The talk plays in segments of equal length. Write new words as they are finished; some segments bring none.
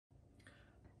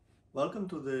Welcome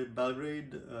to the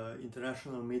Belgrade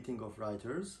International Meeting of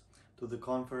Writers, to the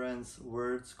conference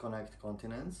Words Connect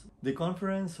Continents. The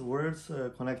conference Words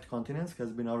Connect Continents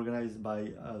has been organized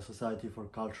by Society for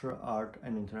Culture, Art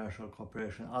and International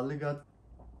Cooperation, Adligat.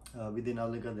 Within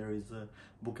Adligat there is a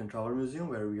book and travel museum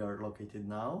where we are located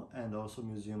now, and also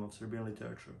Museum of Serbian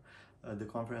Literature. The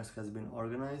conference has been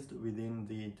organized within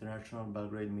the International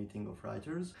Belgrade Meeting of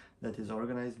Writers that is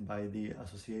organized by the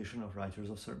Association of Writers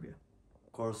of Serbia.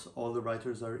 Of course, all the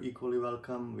writers are equally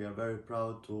welcome. We are very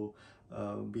proud to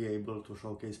be able to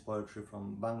showcase poetry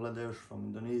from Bangladesh,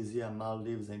 from Indonesia,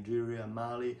 Maldives, Nigeria,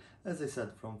 Mali, as I said,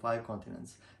 from 5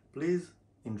 continents. Please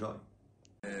enjoy.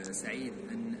 سعيد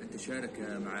أن أتشارك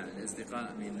مع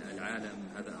الأصدقاء من العالم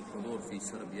هذا الحضور في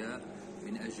صربيا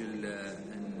من أجل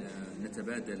أن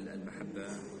نتبادل المحبة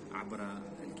عبر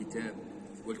الكتاب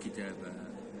والكتابة.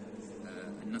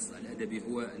 النص الأدبي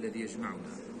هو الذي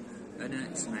يجمعنا.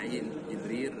 أنا إسماعيل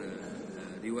يبرير،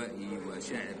 روائي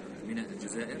وشاعر من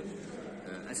الجزائر.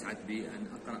 أسعد بأن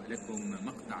أقرأ لكم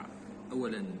مقطع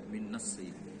أولا من نص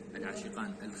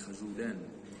العاشقان الخجولان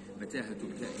متاهة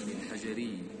الكائن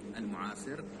الحجري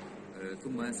المعاصر،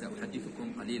 ثم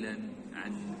سأحدثكم قليلا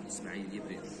عن إسماعيل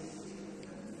يبرير.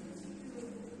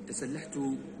 تسلحت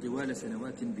طوال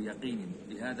سنوات بيقين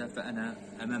بهذا، فأنا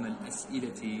أمام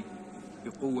الأسئلة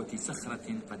بقوة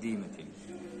صخرة قديمة.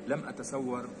 لم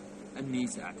أتصور أني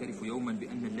سأعترف يوما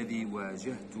بأن الذي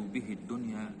واجهت به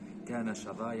الدنيا كان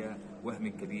شظايا وهم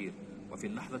كبير، وفي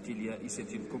اللحظة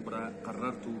اليائسة الكبرى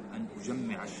قررت أن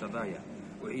أجمع الشظايا،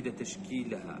 أعيد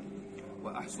تشكيلها،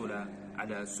 وأحصل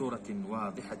على صورة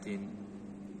واضحة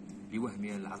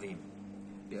لوهمي العظيم.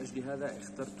 لأجل هذا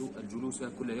اخترت الجلوس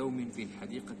كل يوم في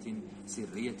حديقة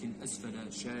سرية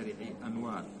أسفل شارع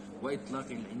أنوار، وإطلاق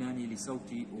العنان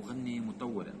لصوتي أغني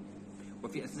مطولا.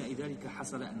 وفي أثناء ذلك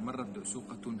حصل أن مرت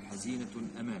دعسوقة حزينة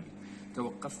أمامي.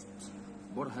 توقفت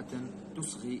برهة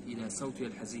تصغي إلى صوتي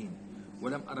الحزين،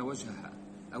 ولم أرى وجهها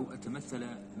أو أتمثل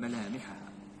ملامحها،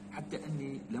 حتى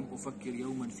أني لم أفكر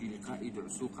يوما في لقاء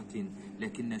دعسوقة،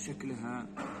 لكن شكلها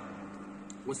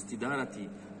واستدارة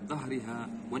ظهرها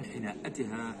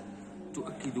وانحناءتها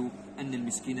تؤكد أن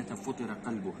المسكينة فطر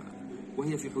قلبها،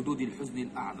 وهي في حدود الحزن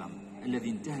الأعظم الذي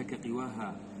انتهك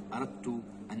قواها. أردت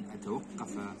أن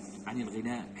أتوقف عن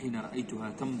الغناء حين رأيتها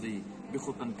تمضي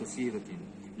بخطى كثيرة،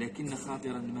 لكن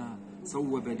خاطرا ما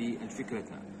صوب لي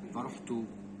الفكرة، فرحت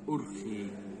أرخي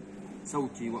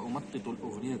صوتي وأمطط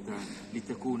الأغنية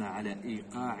لتكون على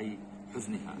إيقاع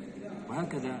حزنها.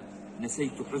 وهكذا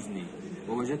نسيت حزني،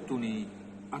 ووجدتني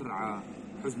أرعى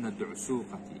حزن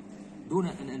الدعسوقة دون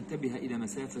أن أنتبه إلى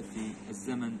مسافة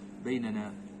الزمن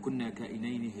بيننا. كنا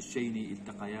كائنين هشين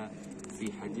التقيا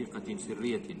في حديقة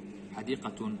سرية،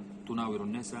 حديقة تناور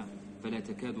الناس فلا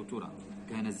تكاد ترى.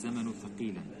 كان الزمن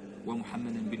ثقيلا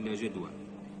ومحملا باللا جدوى،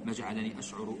 ما جعلني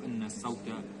أشعر أن الصوت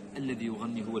الذي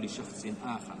يغني هو لشخص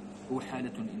آخر، هو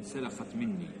حالة انسلخت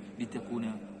مني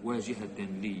لتكون واجهة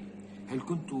لي. هل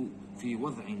كنت في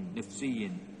وضع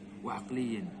نفسي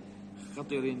وعقلي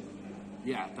خطر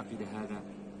لأعتقد هذا؟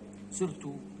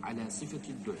 صرت على صفة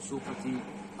الدعسوقة،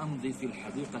 أمضي في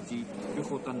الحديقة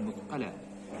بخطى مثقلة،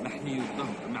 محني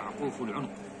الظهر معقوف العنق،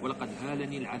 ولقد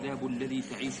هالني العذاب الذي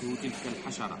تعيشه تلك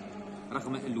الحشرة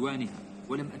رغم ألوانها،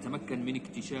 ولم أتمكن من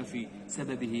اكتشاف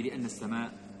سببه، لأن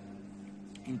السماء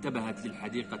انتبهت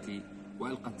للحديقة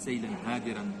وألقت سيلا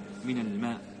هادرا من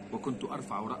الماء، وكنت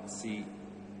أرفع رأسي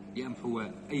لأمحو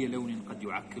أي لون قد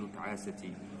يعكر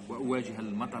تعاستي، وأواجه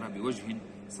المطر بوجه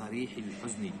صريح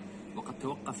الحزن. وقد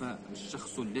توقف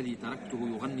الشخص الذي تركته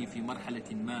يغني في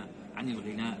مرحلة ما عن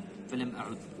الغناء، فلم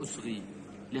أعد أصغي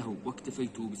له،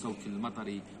 واكتفيت بصوت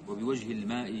المطر وبوجه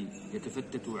الماء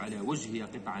يتفتت على وجهي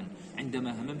قطعا.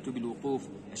 عندما هممت بالوقوف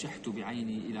أشحت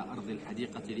بعيني إلى أرض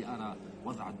الحديقة لأرى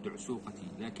وضع الدعسوقة،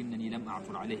 لكنني لم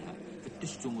أعثر عليها.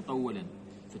 فتشت مطولا،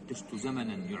 فتشت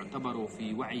زمنا يعتبر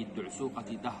في وعي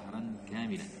الدعسوقة دهرا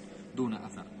كاملا دون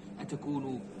أثر.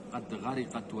 أتكون قد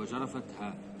غرقت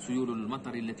وجرفتها سيول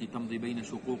المطر التي تمضي بين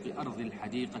شقوق أرض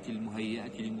الحديقة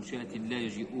المهيئة لمشاة لا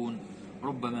يجيئون؟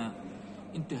 ربما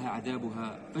انتهى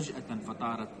عذابها فجأة،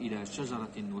 فطارت إلى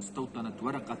شجرة واستوطنت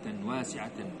ورقة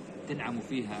واسعة تنعم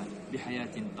فيها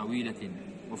بحياة طويلة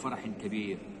وفرح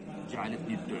كبير.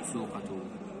 جعلتني الدعسوقة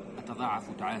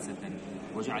أتضاعف تعاسة،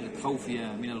 وجعلت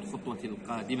خوفي من الخطوة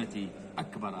القادمة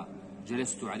أكبر.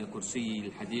 جلست على كرسي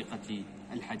الحديقة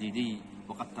الحديدي،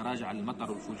 وقد تراجع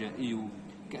المطر الفجائي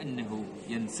كأنه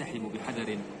ينسحب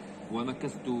بحذر،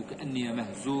 ومكثت كأني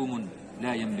مهزوم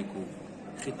لا يملك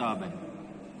خطابا.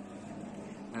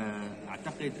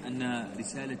 أعتقد أن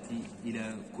رسالتي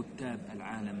إلى كتاب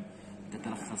العالم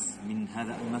تتلخص من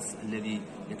هذا النص الذي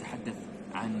يتحدث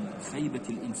عن خيبة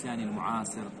الإنسان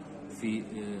المعاصر في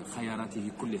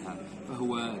خياراته كلها،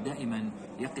 فهو دائما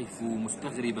يقف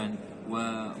مستغربا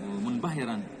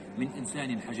ومنبهرا من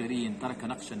إنسان حجري ترك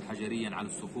نقشا حجريا على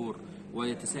الصخور،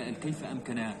 ويتساءل كيف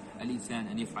أمكن الإنسان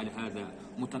أن يفعل هذا،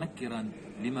 متنكرا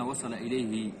لما وصل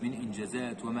إليه من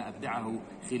إنجازات وما أبدعه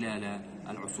خلال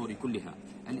العصور كلها.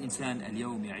 الإنسان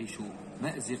اليوم يعيش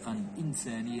مأزقا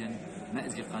إنسانيا،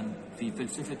 مأزقا في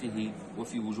فلسفته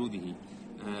وفي وجوده.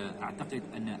 أعتقد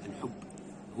أن الحب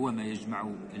هو ما يجمع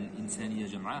الإنسانية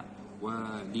جمعاء،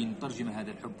 ولنترجم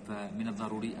هذا الحب فمن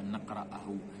الضروري أن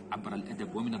نقرأه عبر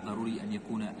الأدب، ومن الضروري أن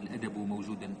يكون الأدب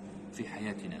موجودا في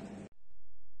حياتنا.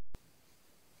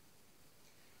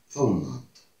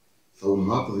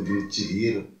 ثوناط ذيك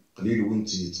التدير قليل وين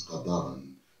تيتقدرن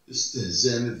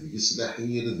استهزان ذيك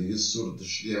سلاحير ذيك السرد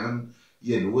الشريعن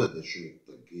يلواد شي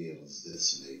طقير زداد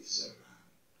سنايف زرعان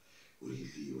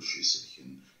وليلي وشو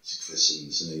يسلكن سكفاسن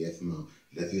سنايات ما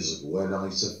لا تيزقوا لا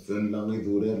يسفن لا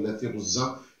يذورير لا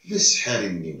تيغزا لا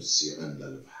سحارني والسيغان لا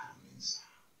البحر منسع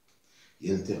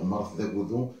يلتي غمر في ذاك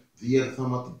وذو ديال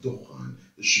ثمط الدخان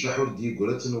الشبح وردي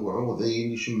يقول تنوعو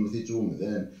ذاين يشمثيتو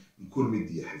مذان كل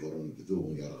مدي يحضرون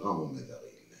بذوه يرغام وماذا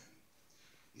غيلان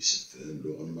يسفن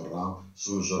لغن مرة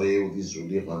سنجري وذي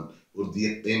زوليغن وردي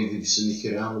يقيم ذي سن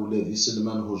كرام ولا ذي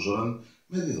سلمان هجرا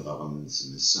ما ذي ضغط من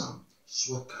سن السام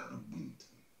سواكر بنت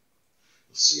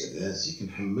الصيادات زيك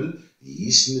نحمل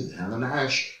يسند ها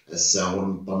نعاش الساور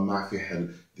نطمع في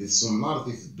حل ذي الصنار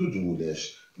ذي الدود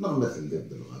ولاش نغمة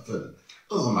اللب الغفل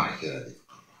اضمع كرا ذي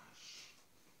القراش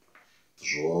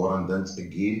تجور عندها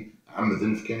تقيل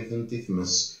عمدن في كانت انتي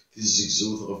تمس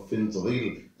تزكزو تغفين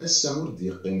تضيل السامور دي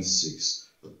يقيم السكس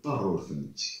الضرور في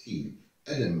التكثيل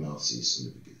ألما سيس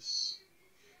نبقس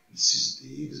السيس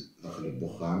ديك داخل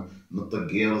البخام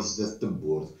نطقير زدات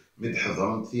تبورت مد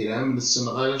حضرن ثيران من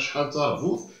السنغال شحال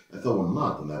ترفوث أثو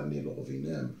الناط نارني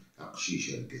لغفينام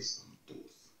عقشيش القصة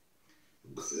مطوث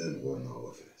وقثان غورنا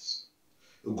غوافراس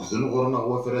وقثان غورنا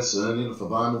غوافراس راني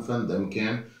الفضان وفان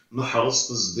كان نحرص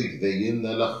تصدق ذاين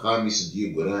لا خامس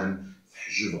ديو قران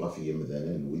حجب غفية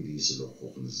مذانا ويدي يسلو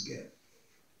حقوق نزقان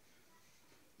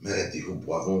مرادي هو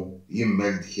بواضو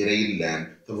يمال دكرا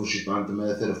يلان تفو شيطان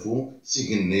تما ثرفو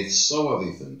سيقنيت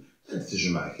الصواضيثن هاد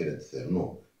تجمع كرا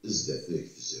تثرنو ازدا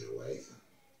فيك تزرو عيثن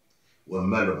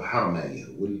وما البحر ما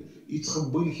يهول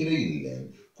يتخبل كرا يلان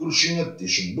كل شي غادي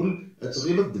يشبل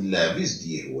اتغيلد اللعبيز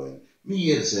ديهوان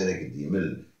ميال سارك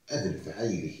ديمل هاد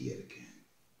الفعايل يركان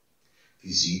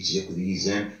في زيت ياكل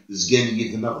يزان زقان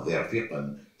يدنا غضيع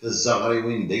فيقن تزغري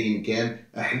وين داين كان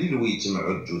أحليل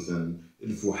ويتمع الجثن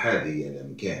الفحاذي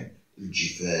الأمكان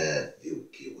الجفاف ذي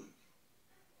وكيون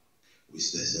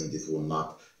ويستهزن ذي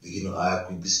ثوناط ذي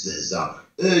نغاك ويستهزا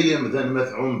مذان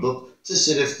مثعون ضد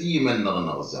تسرفتي من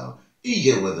نغنغزا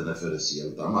وذنا فرسي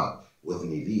الضمار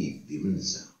وذني ليث ذي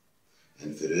منزا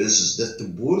الفرس زدت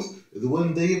تبورث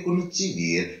ذوان دا يكون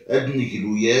التيدير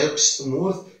أدنقلو ياك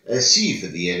ستمورث أسيف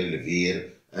ديال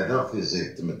الفير هذا في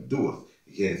زيت تمدورث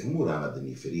يارث مورا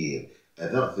غادني فرير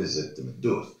هذا في زيت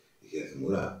تمدورث يارث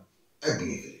مورا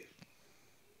أدني فرير.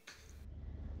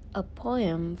 A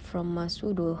poem from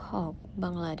Masudul Hoq,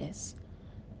 Bangladesh.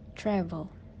 Travel.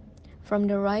 From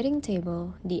the writing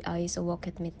table, the eyes awoke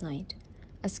at midnight.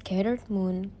 A scattered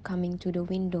moon coming to the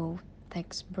window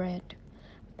takes breath.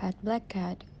 Pet black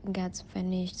cat gets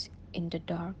vanished in the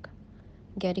dark.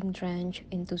 Getting drenched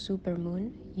into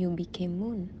supermoon, you became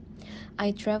moon.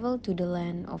 I traveled to the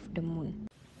land of the moon.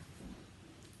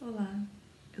 Olá,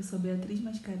 eu sou Beatriz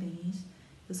Mascarenhas,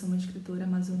 eu sou uma escritora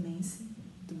amazonense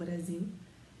do Brasil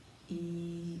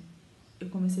e eu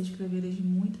comecei a escrever desde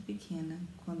muito pequena.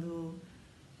 Quando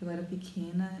eu era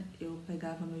pequena, eu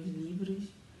pegava meus livros,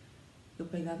 eu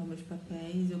pegava meus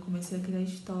papéis e eu comecei a criar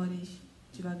histórias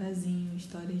devagarzinho,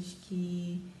 histórias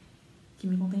que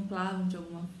me contemplavam de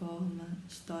alguma forma,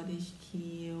 histórias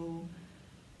que eu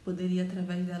poderia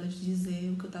através delas dizer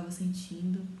o que eu estava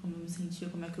sentindo, como eu me sentia,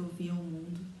 como é que eu via o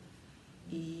mundo.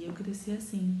 E eu cresci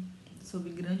assim, sob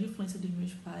grande influência dos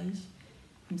meus pais,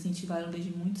 que me incentivaram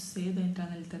desde muito cedo a entrar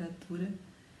na literatura.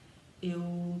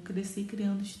 Eu cresci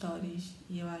criando histórias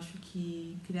e eu acho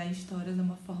que criar histórias é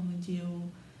uma forma de eu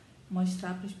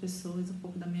mostrar para as pessoas um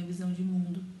pouco da minha visão de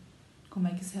mundo, como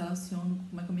é que se relaciono,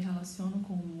 como é que eu me relaciono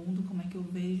com o mundo, como é que eu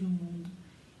vejo o mundo,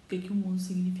 o que o mundo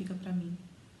significa para mim.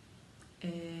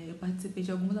 Eu participei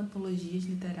de algumas antologias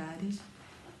literárias,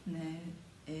 né,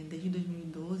 desde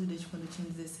 2012, desde quando eu tinha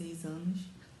 16 anos,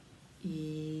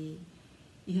 e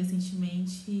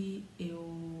recentemente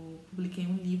eu publiquei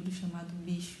um livro chamado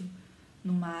Bicho,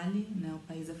 no Mali, né, o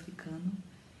país africano,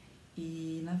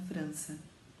 e na França.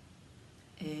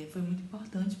 Foi muito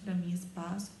importante para mim esse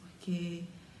passo, porque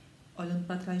olhando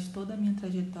para trás toda a minha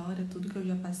trajetória, tudo que eu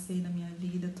já passei na minha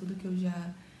vida, tudo que eu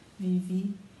já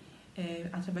vivi.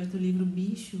 Através do livro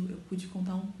Bicho, eu pude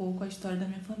contar um pouco a história da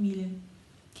minha família.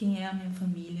 Quem é a minha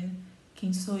família,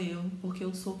 quem sou eu, porque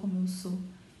eu sou como eu sou,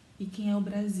 e quem é o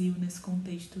Brasil nesse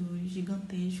contexto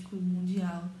gigantesco,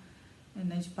 mundial,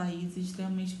 né, de países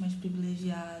extremamente mais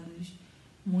privilegiados,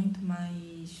 muito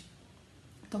mais,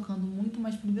 tocando muito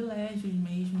mais privilégios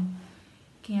mesmo.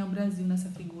 Quem é o Brasil nessa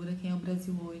figura, quem é o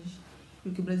Brasil hoje, e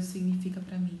o que o Brasil significa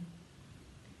para mim.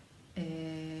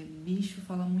 Bicho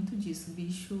fala muito disso,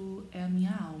 bicho é a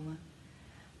minha alma.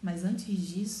 Mas antes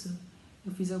disso,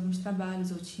 eu fiz alguns trabalhos,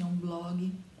 eu tinha um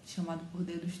blog chamado Por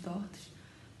Dedos Tortos,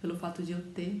 pelo fato de eu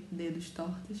ter dedos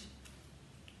tortos,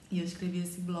 e eu escrevi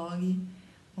esse blog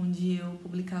onde eu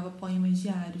publicava poemas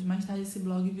diários. Mais tarde esse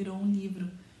blog virou um livro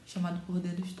chamado Por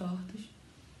Dedos Tortos,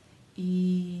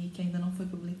 e que ainda não foi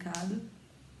publicado,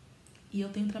 e eu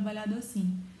tenho trabalhado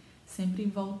assim, sempre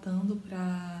voltando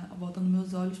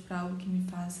meus olhos para algo que me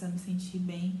faça me sentir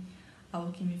bem,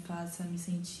 algo que me faça me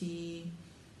sentir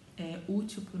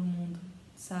útil para o mundo,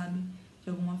 sabe? De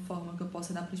alguma forma que eu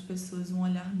possa dar para as pessoas um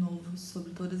olhar novo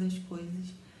sobre todas as coisas,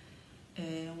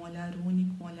 um olhar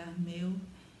único, um olhar meu,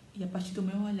 e a partir do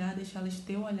meu olhar deixar elas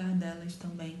ter o olhar delas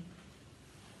também.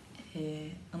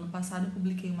 Ano passado eu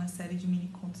publiquei uma série de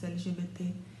mini-contos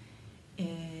LGBT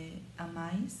a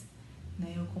mais,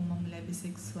 né? Eu, como uma mulher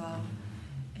bissexual,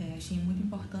 achei muito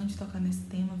importante tocar nesse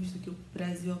tema, visto que o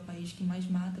Brasil é o país que mais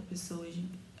mata pessoas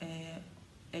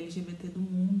LGBT do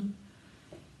mundo,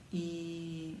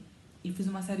 e fiz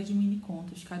uma série de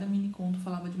mini-contos. Cada mini-conto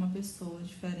falava de uma pessoa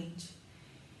diferente.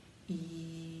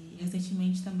 E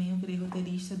recentemente também eu virei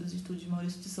roteirista dos estúdios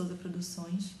Maurício de Souza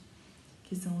Produções,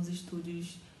 que são os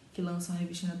estúdios que lançam a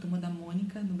revista Na Turma da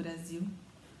Mônica no Brasil,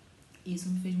 e isso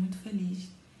me fez muito feliz.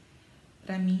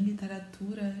 Para mim,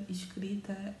 literatura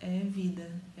escrita é vida,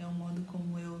 é o modo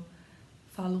como eu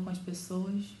falo com as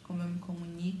pessoas, como eu me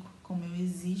comunico, como eu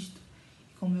existo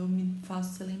e como eu me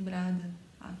faço ser lembrada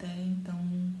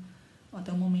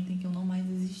até o momento em que eu não mais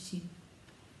existi.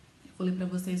 Eu vou ler para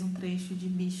vocês um trecho de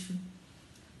Bicho,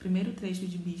 o primeiro trecho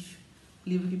de Bicho, o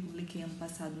livro que publiquei ano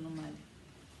passado no Malha.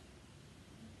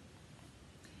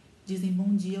 Dizem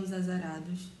bom dia aos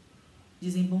azarados,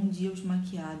 dizem bom dia aos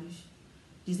maquiados,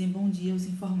 dizem bom dia aos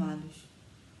informados.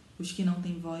 Os que não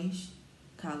têm voz,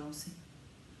 calam-se.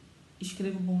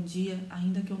 Escrevo bom dia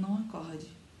ainda que eu não acorde,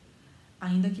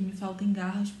 ainda que me faltem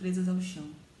garras presas ao chão.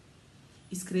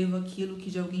 Escrevo aquilo que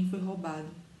de alguém foi roubado.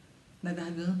 Da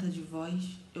garganta de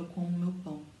voz eu como meu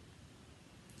pão.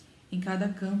 Em cada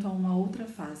canto há uma outra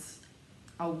face.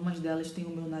 Algumas delas têm o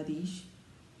meu nariz,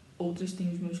 outras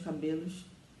têm os meus cabelos,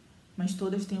 mas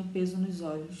todas têm o peso nos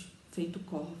olhos, feito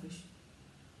corvas.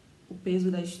 O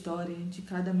peso da história de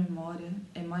cada memória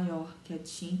é maior que a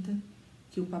tinta,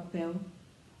 que o papel,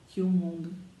 que o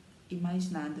mundo e mais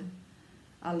nada,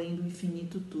 além do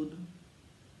infinito tudo.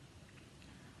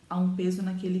 Há um peso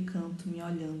naquele canto me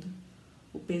olhando.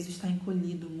 O peso está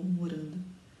encolhido, murmurando.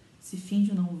 Se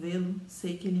finjo não vê-lo,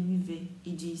 sei que ele me vê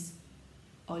e diz: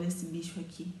 olha esse bicho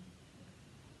aqui.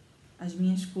 As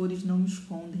minhas cores não me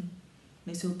escondem,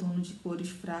 nesse outono de cores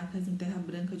fracas em terra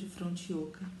branca de fronte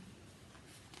oca.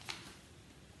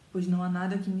 Pois não há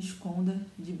nada que me esconda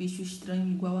de bicho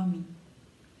estranho igual a mim.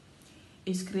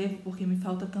 Escrevo porque me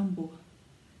falta tambor.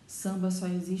 Samba só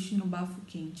existe no bafo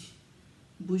quente.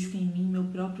 Busco em mim meu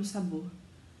próprio sabor,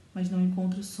 mas não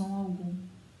encontro som algum,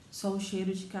 só o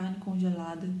cheiro de carne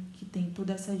congelada que tem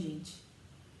toda essa gente.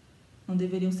 Não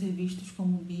deveriam ser vistos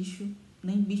como bicho,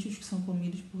 nem bichos que são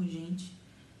comidos por gente,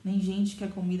 nem gente que é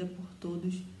comida por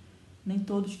todos, nem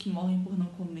todos que morrem por não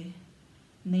comer,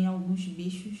 nem alguns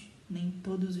bichos, nem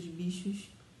todos os bichos,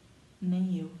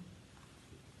 nem eu.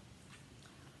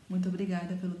 Muito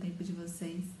obrigada pelo tempo de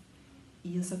vocês.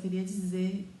 E eu só queria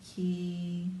dizer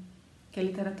que a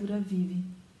literatura vive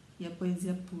e a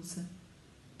poesia pulsa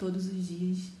todos os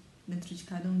dias dentro de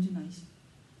cada um de nós.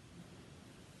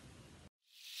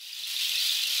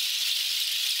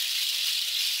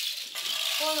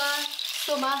 Olá,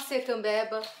 sou Márcia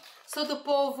Cambeba, sou do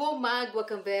povo Omágua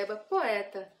Cambeba,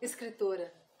 poeta,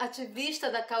 escritora,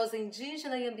 ativista da causa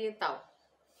indígena e ambiental.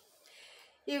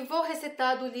 E vou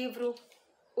recitar do livro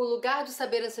O Lugar do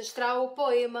Saber Ancestral, o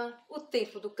poema O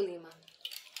Tempo do Clima.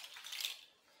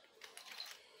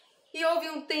 E houve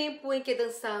um tempo em que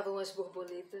dançavam as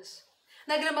borboletas.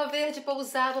 Na grama verde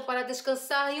pousavam para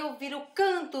descansar e ouvir o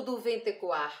canto do vento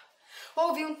ecoar.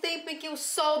 Houve um tempo em que o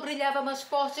sol brilhava mais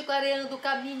forte, clareando o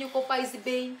caminho com paz e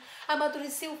bem.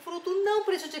 Amadurecia o fruto, não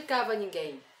prejudicava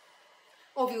ninguém.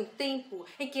 Houve um tempo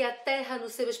em que a terra, no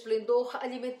seu esplendor,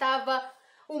 alimentava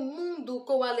O mundo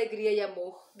com alegria e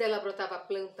amor. Dela brotava a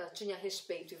planta, tinha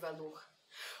respeito e valor.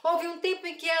 Houve um tempo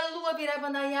em que a lua virava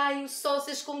naiá e o sol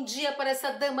se escondia para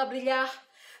essa dama brilhar.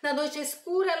 Na noite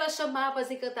escura ela chamava as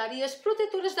encantarias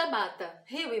protetoras da mata,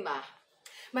 rio e mar.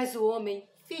 Mas o homem,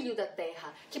 filho da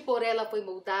terra, que por ela foi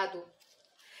moldado,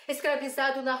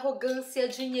 escravizado na arrogância,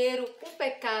 dinheiro, um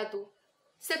pecado,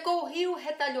 secou o rio,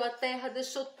 retalhou a terra,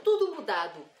 deixou tudo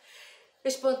mudado.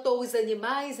 Espantou os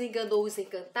animais, enganou os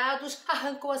encantados,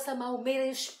 arrancou a samalmeira e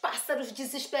os pássaros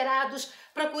desesperados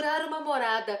procuraram uma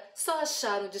morada, só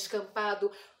acharam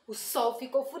descampado. O sol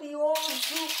ficou furioso,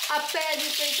 a pele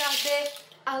fez arder,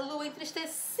 a lua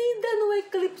entristecida no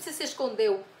eclipse se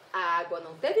escondeu. A água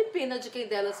não teve pena de quem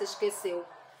dela se esqueceu.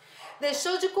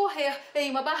 Deixou de correr,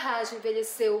 em uma barragem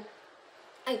envelheceu.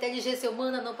 A inteligência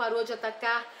humana não parou de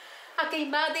atacar. A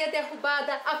queimada e a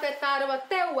derrubada afetaram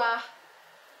até o ar.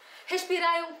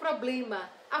 Respirar é um problema,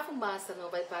 a fumaça não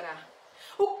vai parar.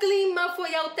 O clima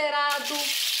foi alterado,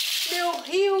 meu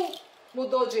rio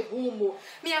mudou de rumo.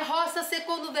 Minha roça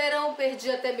secou no verão,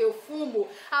 perdi até meu fumo.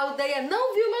 A aldeia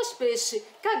não viu mais peixe,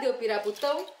 cadê o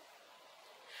pirabutão?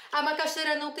 A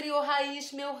macaxeira não criou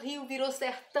raiz, meu rio virou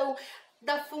sertão.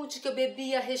 Da fonte que eu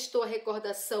bebia restou a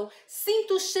recordação.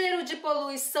 Sinto o cheiro de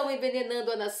poluição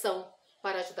envenenando a nação.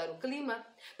 Para ajudar o clima,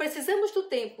 precisamos do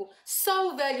tempo. Só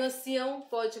o velho ancião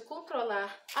pode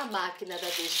controlar a máquina da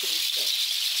destruição.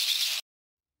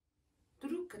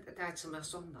 Turukat ataatama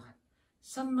sonnarat.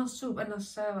 Sammarsuup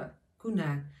anarsaava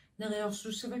kunaan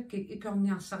neriorsussavakkik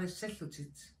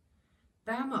ikorniarsarissallutit.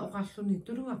 Taama oqalluni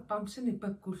tuluarparmsini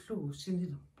pakkullugu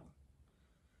sinilerpo.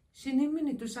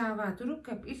 Sinimini tusaavaa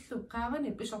turukkap illu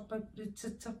qaavani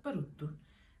pisorpapritsatsarpaluttu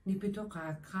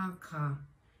nipitoqaa qaa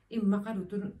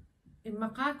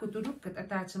Immaqaaku turukkat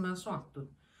ataatamaasuartut.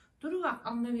 Turuaq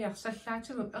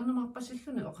arnaviarsallaatimak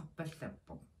ernumarpasilluni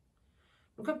oqarpallappo.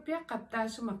 Nukappiaqqap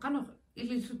taasuma qanoq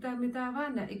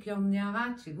ilillutaamitaavaana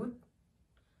ikiorniaraatigut.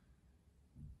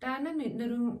 Taanami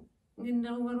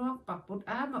nalunginnerugaluarparput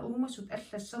aama uumasut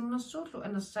allassernersuullu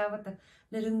anersaavata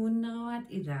nalungunneruaat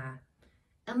ilaa.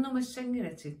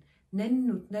 Ernumassangilatit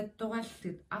nannut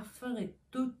nattorallit arferit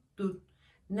tuttut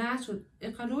naasut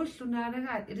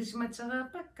iqaluullunaalagaat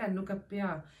ilisimatereerpakkaan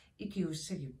nukappiaa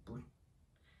ikiussagipput.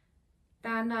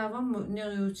 Taanaavammu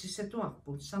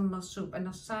neriutissatuarput sammersuup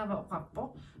anersaava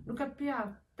oqarpo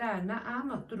nukappiaa taana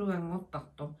aama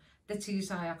tuluangortarto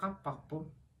tatigisaajaqarparput.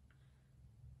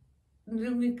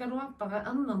 Nilungikkaluarpaqa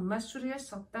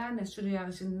ernermassuliassar taana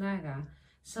suliarisinnaagaa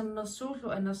sammersuullu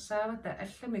anersaavata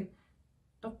allamik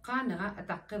toqqaanera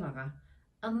ataqqivara.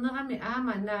 Ernerami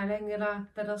aama naalangilaa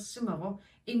talersimavo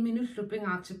imminullu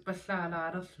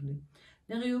pingaartippallaalaarerluni.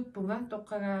 Neriuppunga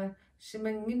toqqagaa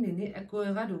simanginnini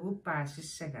akueralugu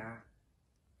paasissagaa.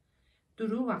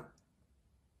 Tuluaq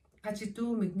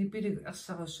qatituumik nipilig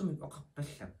ersarussumik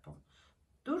oqarpallappo.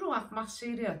 Tuluaq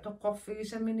marsiilia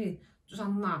toqqorfigisamini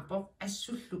tusarnaarpoq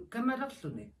assullu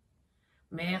kamalerluni.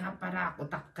 Meerapalaaqu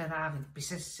taqqiraarit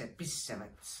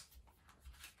pissavat.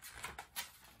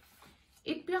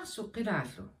 Ippiarsu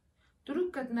qilaallu.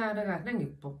 Turukkat naalagaat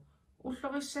nangippo.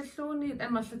 Ullorisalluuniit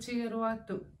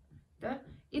amerlatigaluaattu. Ta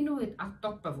inuit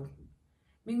artorpavu.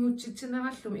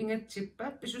 Mingutsitsinerallum ingatsippa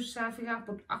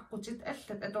pisussaafigaarput aqutit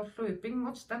allat atorlui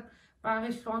pingorsta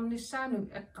paarilluarnissaanu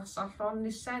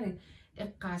eqqarsarluarnissaani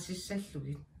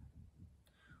eqqaasissallugit.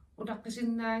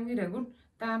 Ulaqqisinnaagilagut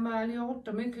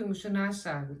taamaalioruttamik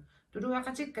kungussunaassaagut.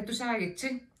 Tuluaqatikka tusaagitsi.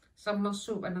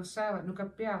 Sammersuup anersaavat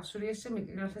nukappiaar suliassamik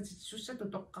ingerlatitsussatu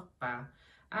toqqarpaa.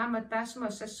 Aama taasma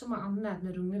sassuma arnaat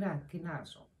nalungilaat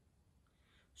kinaaso.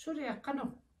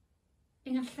 Suliaqqanoq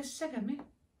ingerlassagami.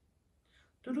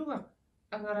 Tuluaq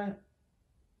angara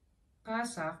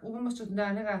qaasaaq uumassut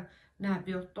naalagaa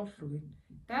naapiortorlugit.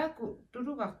 Taaku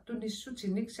tuluaq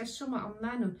tunissutinik sassuma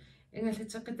arnaanun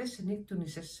ingerlateqitasanik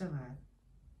tunissassavaat.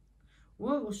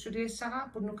 Uagu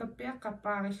suliassaqaarput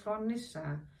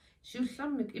nukappiaqqappaarilluarnissaa.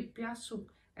 Siullermik ippiarsuk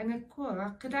angakkuaga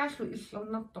qilaallu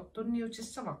illernertor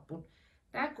tunniutissararput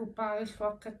taaku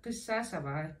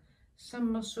paarilluaqqeqqissaasavaa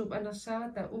sammersuup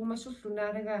anersaavata uumasullu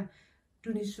naalagaa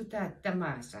tunissutaat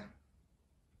tamaasa.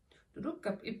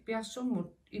 Tulukkap ippiarsummut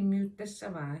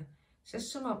immiuttassavaa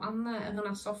sassumap arnaa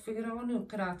angenarsorfigilaruniu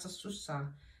qilaatersussaa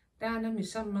taanami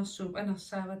sammersuup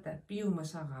anersaavata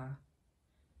piumasaraa.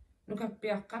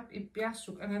 Nukappiaqqap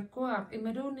ippiarsuk angakkuaaq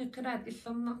imaluuni qilaat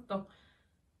illernertor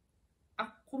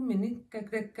aqummini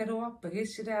kakkaluarpagi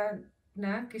silaa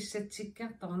naa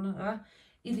kissatsikkiartornera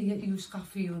ilia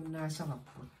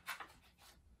iusqarfiunnaasararput.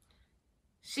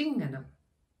 Singana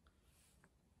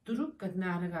turukkat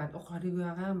naaragaat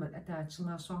oqariguaraamat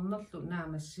ataatsingaasuarnerlu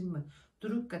naamassimma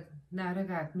turukkat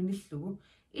naaragaat minillugu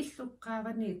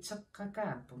illuqqaavani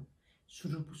teqqakaapun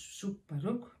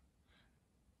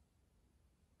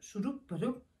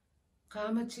sulupparuk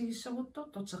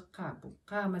qaamatigissoruttorto teqqaapu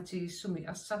qaamatigissumi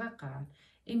assaqaqaat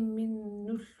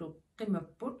imminnullu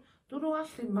qimapput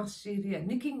tuluarli marsiilia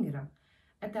nikingila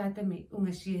ataatami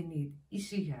ungasianiit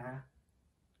isigaa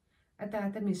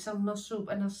ataatami sammersuup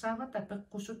anarsaavat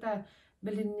peqqusutaa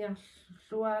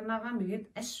melinniarluaanaramigit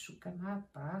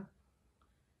assukangaappaa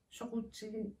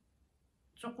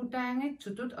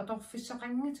soqutaangitsutut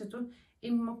atorfissaqanngitsutut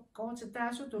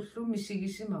immoqqoortitaasutullu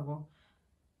misigisimaru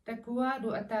takuaalu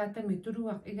ataatami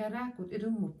tuluaq igalaakut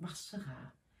ilummut marseraa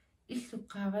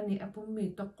illuqqaavani apummi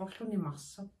toqqorluni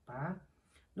marsappaa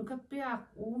nukappiaaq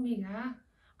uumigaa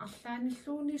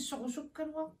арлааниллууни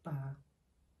сорусуккалуарпаа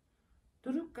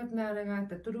тулуккат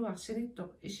наанagaata тулуарсинитто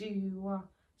исигиуа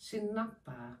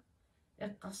синнарпаа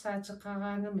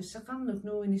эққарсаатеққараангами сеқарнут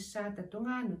нуинissаата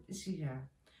тунгаанут исигаа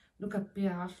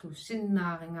нукаппиарарлу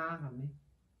синнаарингаарами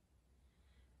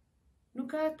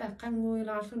нукаата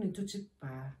қангуилаарлуни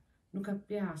тутиппаа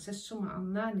нукаппиар сассума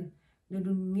арнаани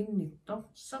налунгиннитто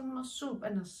саммерсууп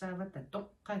анерсаавата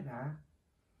тоққагаа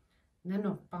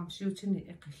нанорпарсиутини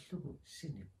эқиллугу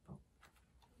синиппо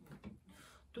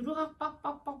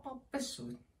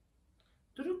тулуарпарпарпарпассуут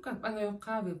тулуккап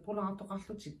ангайоққаави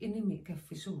пулаартоқарлутик иними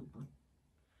каффисууппут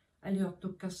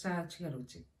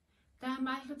алиортуккассаатигалутик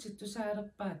таамааллутик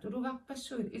тусаалерпаа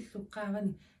тулугарпассуит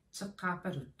иллуққаавани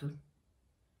теққаапалуттут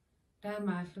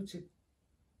таамааллутик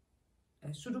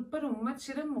сулуппалуммат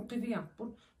силамму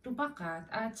қивиарпут тупақаат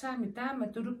аатаами таама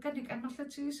тулуккалик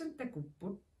амерлатигисан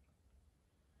такуппут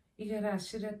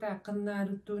игараассилатаа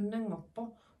қаннаалуттууннангорпо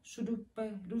сулуппа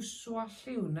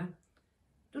луссуарлиуна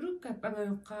тулуккап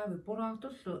ангайоққаави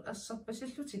пулаартуллу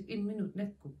ассерпасиллутик имминут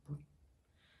наккуппут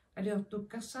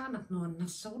алиортуккарсаанақ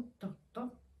нуаннарсарутторто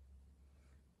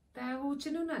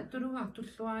таагуутинуна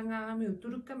тулугаартуллуаангаарамиу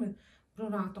тулукками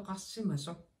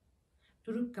пулаартоқарсимасо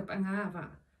тулуккап ангаава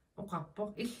оқарпо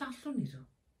илларлунилу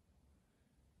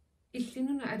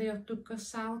иллинуна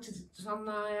алиортуккарсаарутит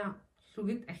сарнаариа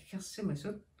лугит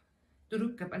аггерсимасут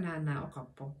тулуккап анаанаа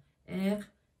оқарпо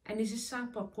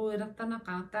анисиссаарпо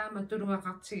қуилертанақаа таама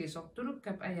тулуақартигисор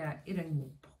тулуккап аyaa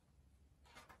илангуппо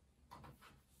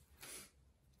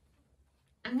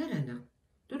ангалана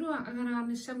тулуа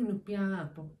агалаарниссамину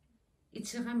пиараапо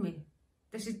итсерами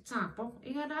таситсаарпо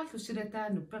игалааллу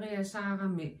силатаану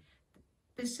периасаарами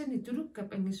тассани тулуккап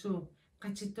ангисуу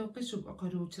qatittoqisup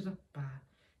oqaluutilerpaa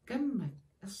kammat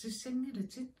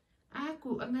erсиссангилатит ааку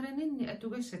ангаланинни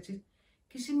атугассатит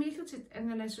кисимииллутит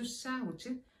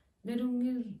ангаласуссаагутит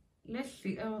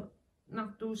налунгилалли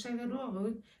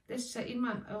нартуусагалуаруит тасса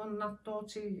има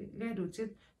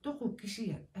аорнартоортигалутит тоқу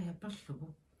кисия аапарлугу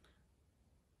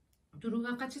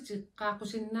тулугақатити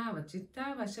qaaqusиннааватит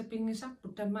таава сапингисарпу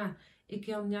тамаа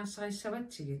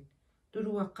икиорниарсариссаватсигит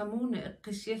тулуаққамууна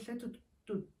эққиссиаллатут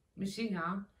тут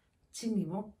мисигаа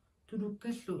тиниво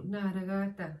тулуккаллу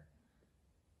наалагаата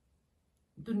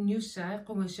тунниуссаа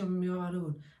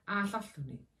қумасиормиоралуун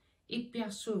аалларлуни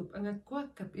иппиарсууп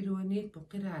ангаккуаккап илуанииппо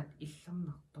қилаат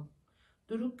илларнарто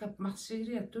тулуккап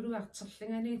марсиилиа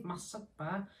тулуартерлинганиит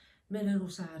марсарпаа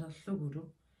мелерусаалерлугулу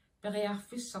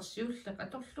периарфиссарсиуллақ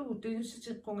аторлугу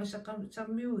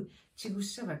тинусситеққунгасақамиуи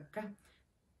тигуссавакка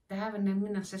таава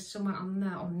намминарсассума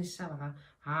арнаа орниссавара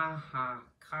ха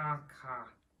ка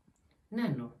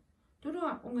нано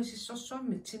тулуа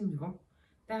унгасиссорсуамми тиммиво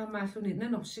таамааллуни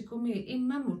нанорсикуми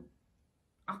иммамут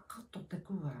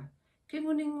аққартортакуаа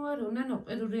кимунингуалу нанор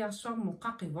элулиарсуарму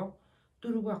қақиво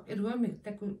тулугақ илуамик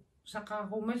таку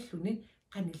сақаарумаллуни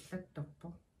қаниллатторпо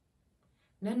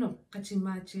нанор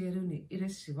қатимаатигалуни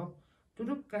илассиво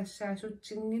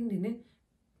тулуккаассаасутсингиннини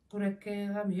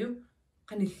қулаккаерамиу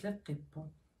қаниллаққиппо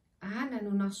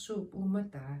аананунарсууп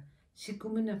ууматаа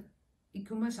сикумина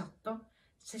икумасарто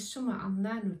сассума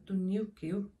арнаану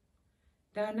тунниуккиу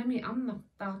таанами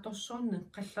арнартаарторсуарне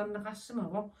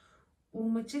қалларнеқассамаво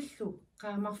ууматиллу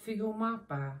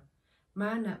qaamарфигуумаарпаа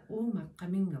маана уума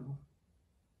qamingavo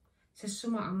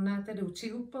сассума арнааталу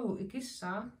тигуппагу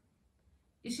икиссаа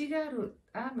исигaalу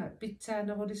аама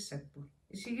питсаанерулиссаппу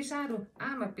исигисаалу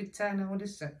аама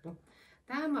питсаанерулиссаппу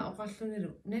таама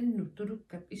оқарлунилу нанну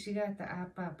тулуккап исигаата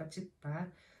аапаа патиппаа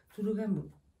тулугаму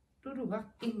тулугақ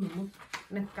иммумут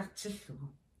наккартиллугу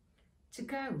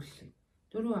тикаагулли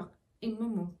тулуақ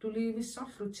иммуму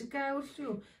тулиивиссорлу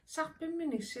тикаагуллиу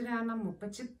сарпимминик силаанарму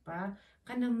патиппаа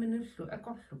qanammiнуллу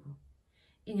акорлугу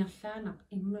ингерлаанақ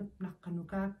иммап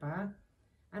наққанукаапаа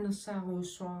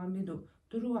анерсааруйуссуарамилу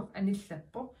тулуақ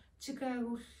аниллаппо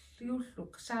тикаагулла liullu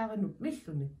qsaavanut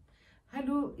millunit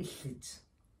halu illit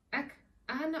ak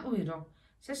aana uiro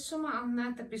sessuma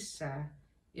arnaata pissaa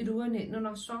iruani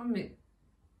nunarsormi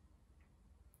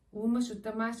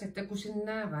uumasutamaasata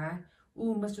kusinnaavaa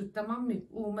uumasutamarmik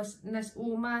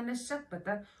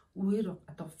uumaanassarpata uiroq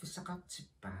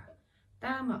atorfissaqartippaa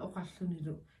taama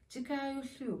oqarlunilu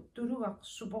tikaayulliu tuluaq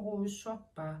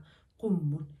suporuissuarpaa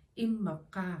qummut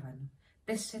immaqqaavanu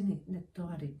tassani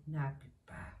nattuari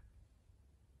naapippaa.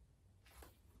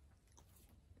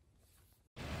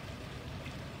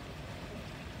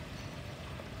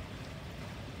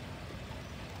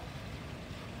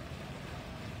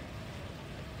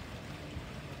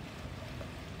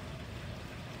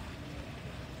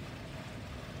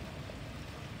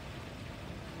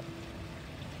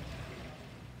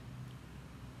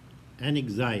 An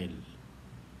exile.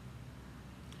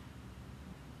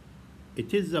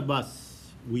 It is a bus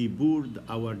we board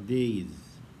our days,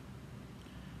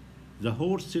 the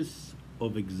horses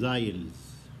of exiles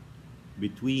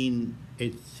between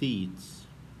its seats.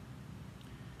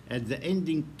 At the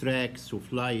ending tracks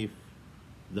of life,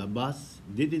 the bus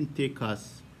didn't take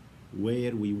us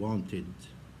where we wanted.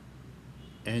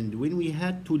 And when we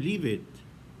had to leave it,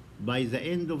 by the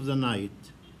end of the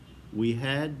night, we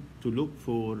had to look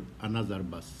for another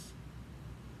bus.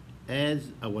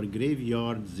 As our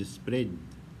graveyards spread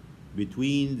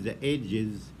between the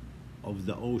edges of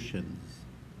the oceans.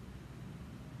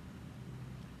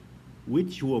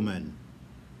 Which woman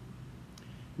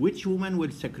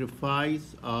will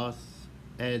sacrifice us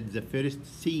at the first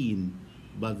scene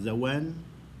but the one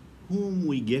whom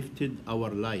we gifted our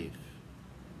life?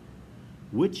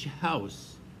 Which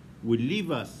house will leave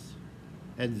us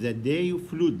at the day of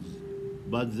floods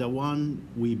but the one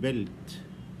we built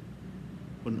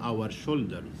on our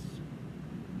shoulders?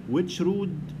 Which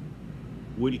road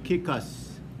will kick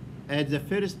us at the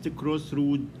first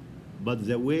crossroad but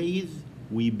the ways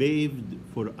we paved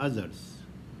for others?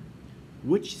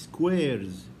 Which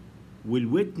squares will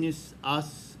witness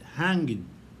us hanged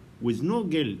with no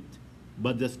guilt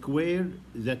but the square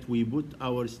that we put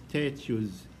our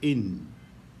statues in?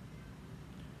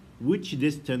 Which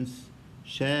distance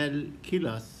shall kill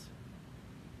us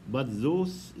but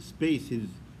those spaces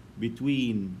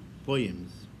between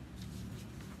poems?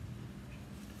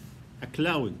 A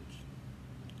cloud.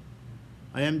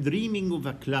 I am dreaming of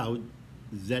a cloud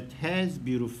that has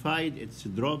purified its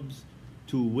drops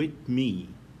to wet me.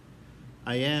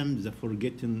 I am the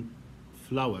forgotten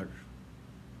flower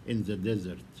in the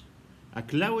desert. A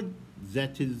cloud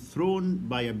that is thrown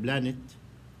by a planet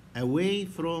away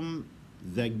from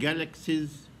the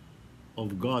galaxies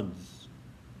of gods.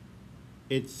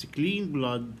 Its clean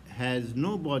blood has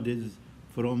no bodies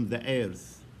from the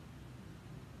earth,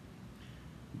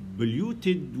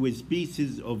 polluted with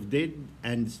pieces of dead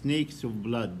and snakes of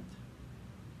blood.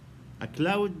 A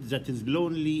cloud that is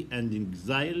lonely and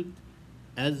exiled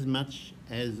as much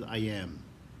as I am.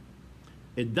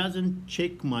 It doesn't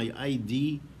check my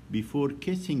ID before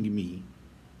kissing me.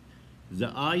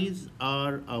 The eyes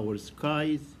are our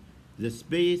skies, the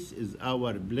space is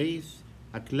our place,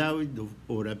 a cloud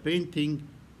or a painting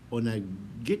on a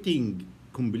getting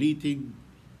completed,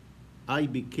 I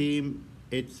became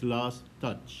its last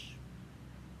touch.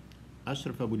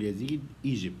 Ashraf Aboul-Yazid,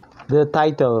 Egypt. The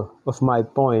title of my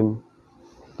poem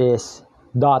is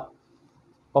Dot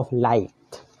of Light.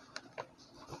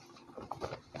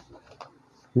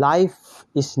 Life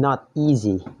is not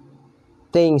easy.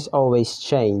 Things always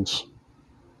change.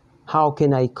 How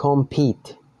can I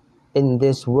compete in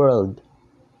this world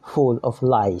full of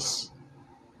lies?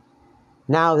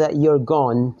 Now that you're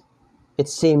gone, it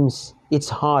seems it's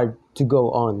hard to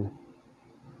go on.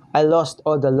 I lost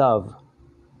all the love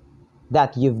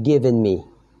that you've given me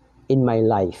in my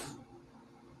life.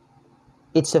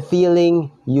 It's a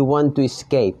feeling you want to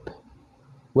escape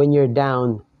when you're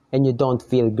down and you don't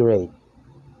feel great.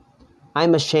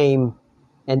 I'm ashamed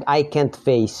and I can't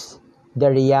face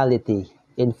the reality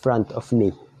in front of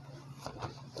me.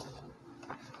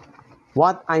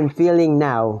 What I'm feeling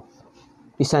now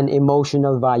is an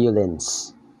emotional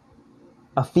violence,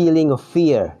 a feeling of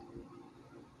fear,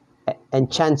 and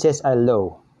chances are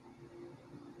low,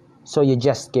 so you're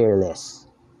just careless.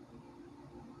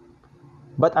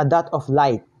 But a dot of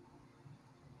light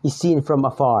is seen from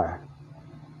afar.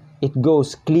 It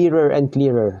goes clearer and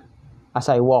clearer as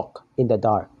I walk in the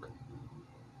dark.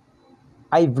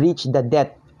 I've reached the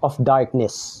depth of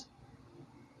darkness,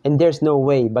 and there's no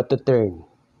way but to turn.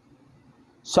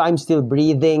 So I'm still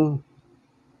breathing,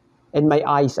 and my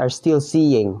eyes are still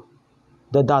seeing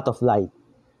the dot of light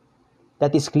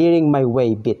that is clearing my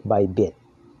way bit by bit.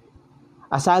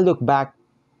 As I look back,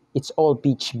 it's all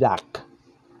pitch black.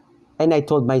 and I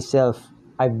told myself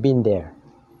I've been there.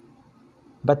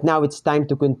 But now it's time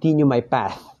to continue my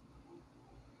path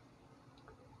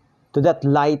to that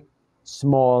light,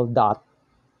 small dot.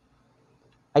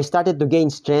 I started to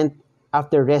gain strength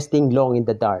after resting long in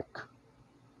the dark.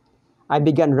 I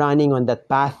began running on that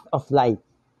path of light.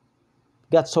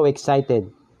 Got so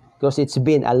excited because it's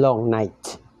been a long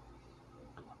night.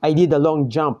 I did a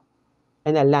long jump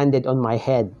and I landed on my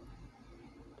head.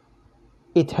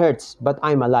 It hurts, but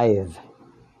I'm alive.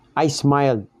 I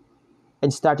smiled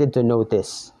and started to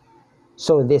notice.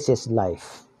 So this is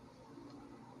life.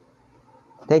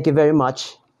 Thank you very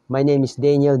much. My name is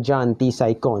Daniel John T.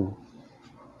 Sykon.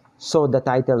 So the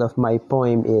title of my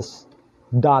poem is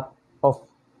Dot of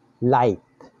Light.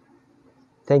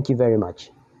 Thank you very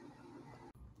much.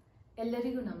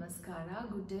 Ellarigu namaskara.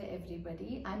 Good day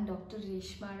everybody. I'm Dr.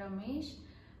 Reshma Ramesh,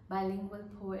 bilingual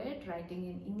poet writing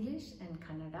in English and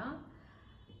Kannada.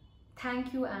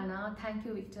 Thank you Anna, thank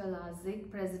you Victor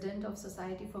Lazik, President of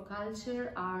Society for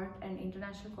Culture, Art and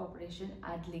International Cooperation,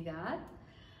 Adligat,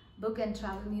 Book and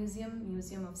Travel Museum,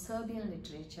 Museum of Serbian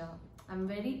Literature. I'm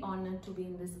very honored to be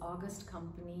in this august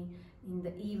company in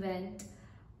the event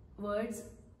Words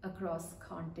Across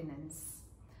Continents.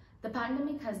 The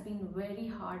pandemic has been very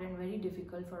hard and very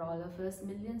difficult for all of us.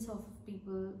 Millions of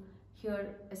people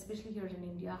here, especially here in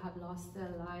India, have lost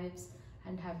their lives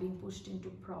and have been pushed into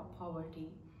poverty.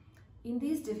 In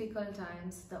these difficult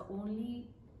times, the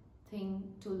only thing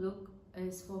to look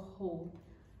is for hope,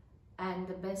 and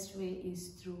the best way is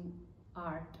through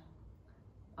art.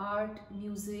 Art,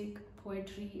 music,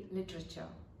 poetry, literature.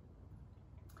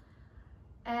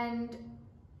 And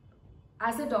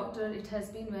as a doctor, it has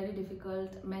been very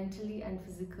difficult mentally and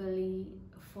physically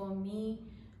for me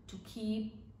to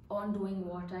keep on doing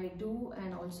what I do,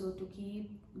 and also to keep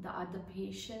the other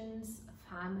patients,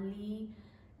 family,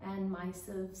 and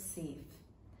myself safe.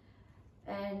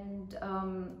 And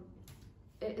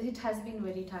it has been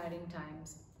very tiring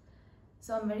times.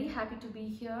 So I'm very happy to be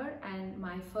here, and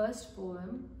my first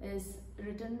poem is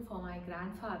written for my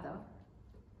grandfather,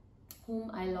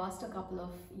 whom I lost a couple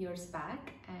of years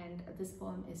back, and this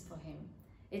poem is for him.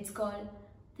 It's called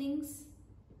Things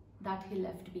That He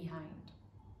Left Behind.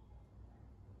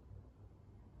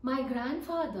 My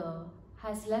grandfather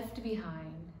has left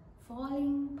behind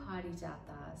falling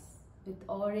parijatas with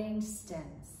orange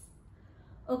stems,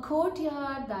 a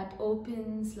courtyard that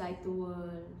opens like the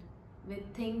world with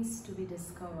things to be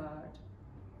discovered,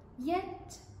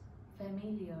 yet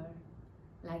familiar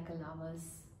like a lover's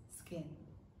skin.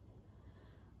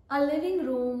 A living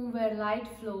room where light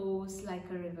flows like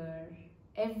a river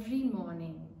every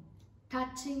morning,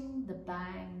 touching the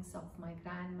banks of my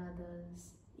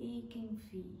grandmother's aching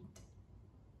feet.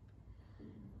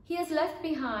 He has left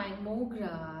behind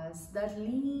mograss that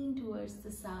lean towards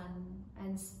the sun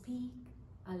and speak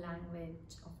a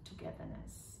language of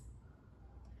togetherness.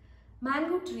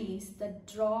 Mango trees that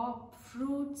drop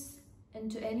fruits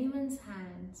into anyone's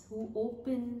hands who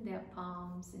open their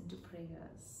palms into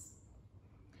prayers.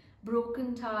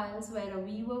 Broken tiles where a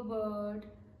weaver bird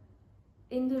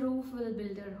in the roof will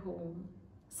build her home.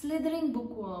 Slithering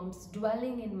bookworms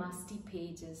dwelling in musty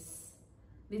pages,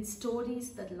 with stories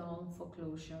that long for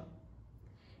closure.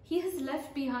 He has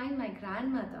left behind my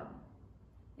grandmother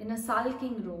in a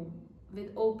sulking room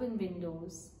with open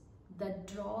windows that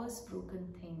draws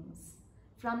broken things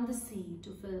from the sea to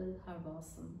fill her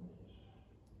bosom,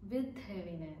 with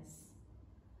heaviness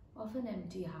of an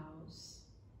empty house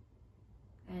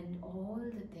and all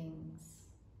the things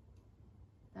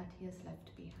that he has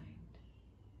left behind.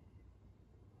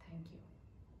 Thank you.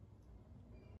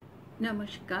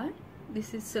 Namaskar.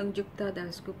 This is Sanjukta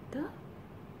Dasgupta.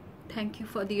 Thank you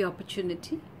for the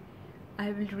opportunity.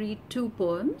 I will read two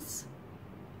poems.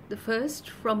 The first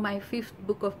from my 5th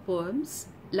book of poems,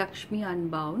 Lakshmi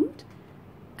Unbound,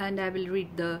 and I will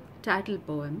read the title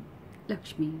poem,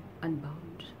 Lakshmi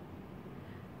Unbound.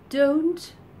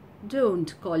 Don't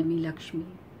call me Lakshmi.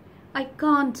 I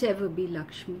can't ever be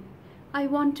Lakshmi. I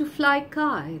want to fly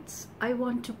kites. I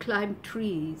want to climb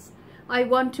trees. I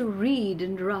want to read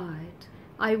and write.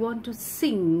 I want to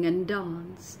sing and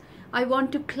dance. I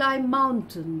want to climb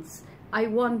mountains. I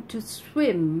want to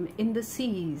swim in the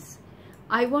seas.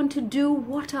 I want to do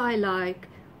what I like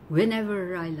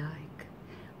whenever I like.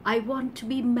 I want to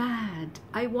be mad.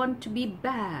 I want to be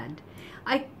bad.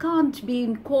 I can't be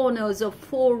in corners of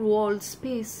 4-walled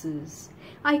spaces.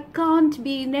 I can't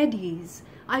be in eddies.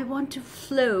 I want to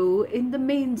flow in the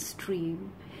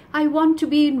mainstream. I want to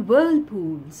be in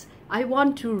whirlpools. I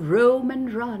want to roam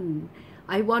and run.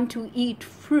 I want to eat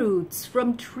fruits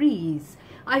from trees.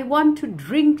 I want to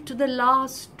drink to the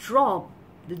last drop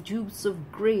the juice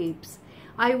of grapes.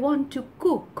 I want to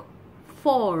cook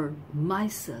for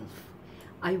myself.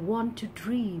 I want to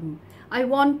dream. I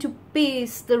want to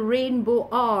pace the rainbow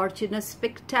arch in a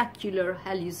spectacular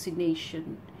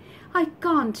hallucination. I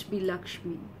can't be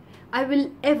Lakshmi. I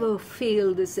will ever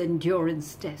fail this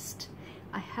endurance test.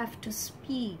 I have to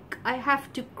speak. I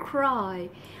have to cry.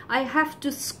 I have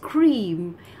to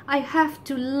scream. I have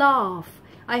to laugh.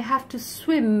 I have to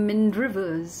swim in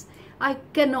rivers. I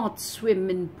cannot swim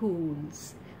in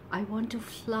pools. I want to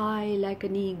fly like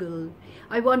an eagle.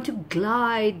 I want to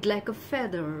glide like a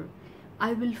feather.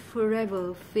 I will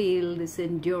forever fail this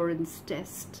endurance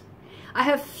test. I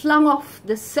have flung off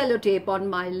the sellotape on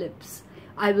my lips.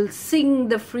 I will sing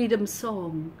the freedom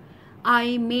song.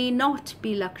 I may not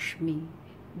be Lakshmi,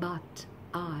 but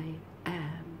I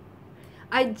am.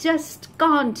 I just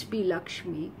can't be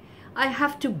Lakshmi. I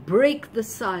have to break the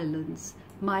silence.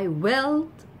 My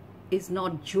wealth is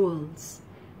not jewels.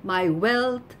 My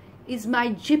wealth is my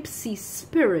gypsy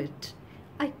spirit.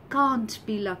 I can't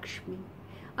be Lakshmi.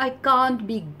 I can't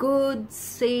be good,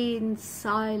 sane,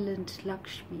 silent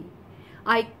Lakshmi.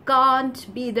 I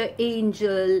can't be the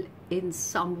angel in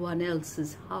someone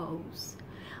else's house.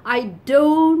 I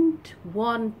don't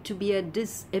want to be a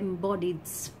disembodied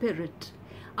spirit.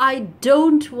 I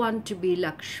don't want to be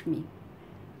Lakshmi.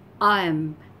 I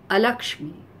am a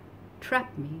Lakshmi.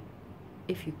 Trap me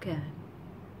if you can.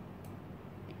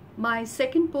 My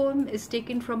second poem is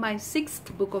taken from my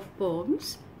 6th book of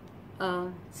poems,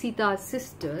 Sita's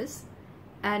Sisters,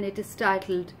 and it is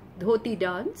titled Dhoti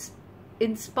Dance,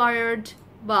 inspired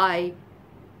by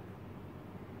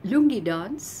Lungi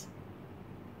Dance,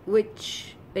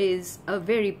 which is a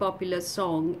very popular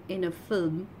song in a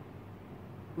film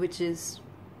which is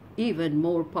even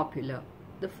more popular,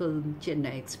 the film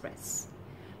Chennai Express.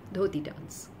 Dhoti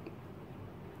Dance.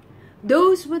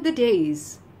 Those were the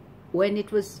days when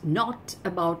it was not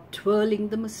about twirling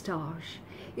the moustache.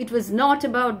 It was not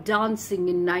about dancing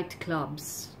in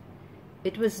nightclubs.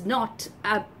 It was not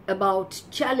about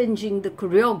challenging the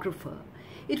choreographer.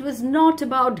 It was not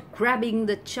about grabbing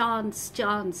the chance to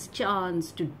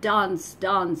dance,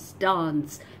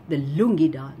 the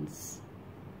lungi dance.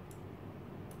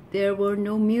 There were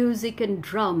no music and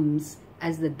drums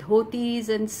as the dhotis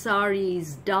and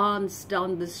saris danced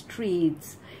down the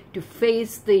streets to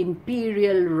face the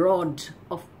imperial rod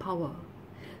of power.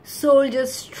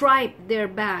 Soldiers striped their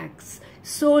backs,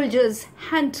 soldiers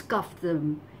handcuffed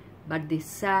them, but they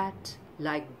sat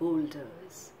like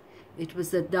boulders. It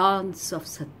was a dance of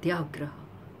satyagraha.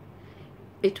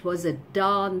 It was a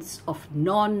dance of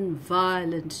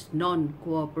non-violent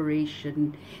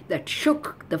non-cooperation that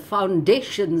shook the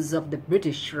foundations of the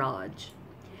British Raj.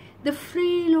 The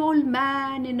frail old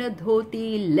man in a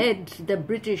dhoti led the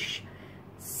British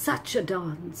such a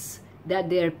dance that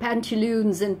their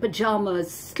pantaloons and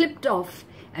pajamas slipped off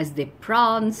as they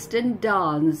pranced and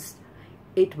danced.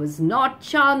 It was not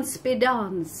chance pe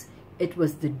dance, it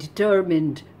was the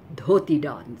determined dhoti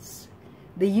dance.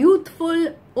 The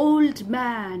youthful old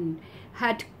man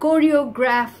had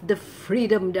choreographed the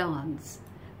freedom dance.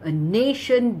 A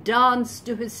nation danced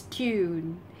to his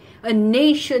tune. A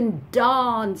nation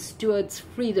danced towards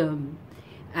freedom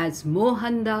as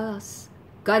Mohandas,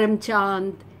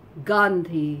 Karamchand,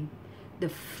 Gandhi, the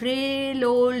frail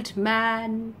old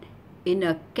man in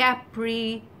a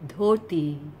capri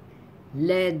dhoti,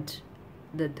 led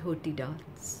the dhoti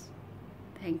dance.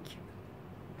 Thank you.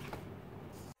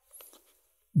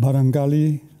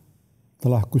 Barangkali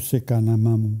telah kuseka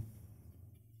namamu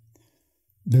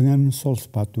dengan sol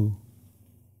sepatu.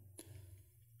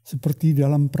 Seperti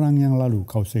dalam perang yang lalu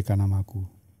kau seka namaku.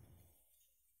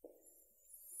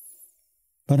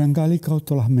 Barangkali kau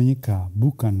telah menyeka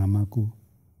bukan namaku.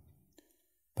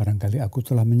 Barangkali aku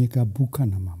telah menyeka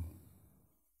bukan namamu.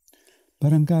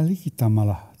 Barangkali kita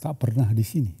malah tak pernah di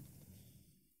sini.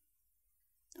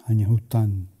 Hanya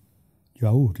hutan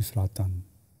jauh di selatan.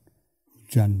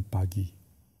 Hujan pagi.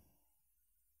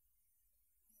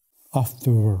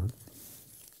 Afterward.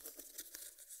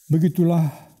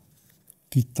 Begitulah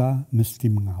kita mesti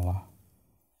mengalah.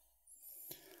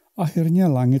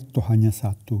 Akhirnya langit tuh hanya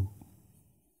satu.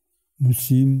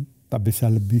 Musim tak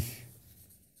bisa lebih.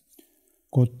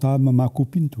 Kota memaku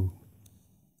pintu.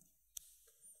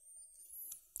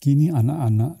 Kini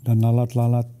anak-anak dan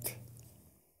lalat-lalat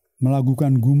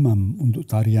melakukan gumam untuk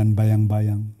tarian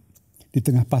bayang-bayang di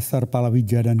tengah pasar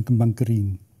palawija dan kembang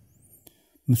kering.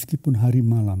 Meskipun hari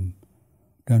malam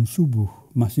dan subuh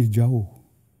masih jauh.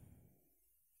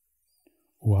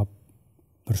 Uap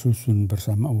bersusun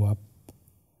bersama uap.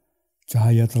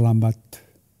 Cahaya terlambat.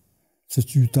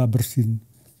 Sejuta bersin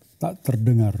tak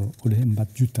terdengar oleh 4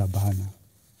 juta bahana.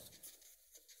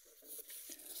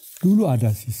 Dulu ada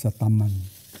sisa taman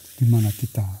di mana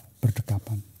kita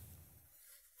berdekapan.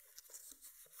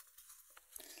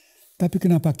 Tapi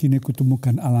kenapa kini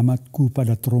kutemukan alamatku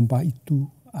pada terompah itu,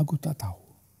 aku tak tahu.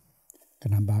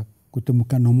 Kenapa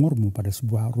kutemukan nomormu pada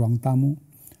sebuah ruang tamu,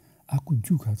 aku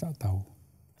juga tak tahu.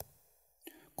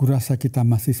 Kurasa kita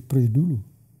masih seperti dulu,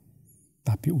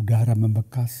 tapi udara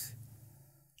membekas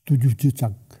 7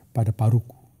 jejak pada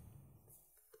paruku.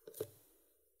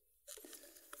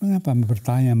 Mengapa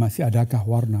bertanya masih adakah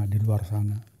warna di luar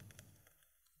sana?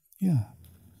 Ya,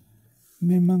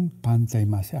 memang pantai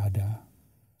masih ada.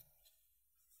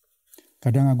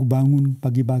 Kadang aku bangun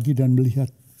pagi-pagi dan melihat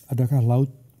adakah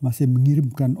laut masih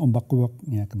mengirimkan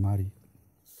ombak-ombaknya kemari.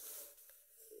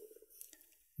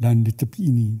 Dan di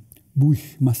tepi ini,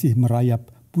 buih masih merayap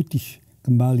putih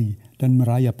kembali dan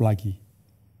merayap lagi.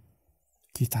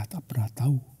 Kita tak pernah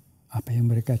tahu apa yang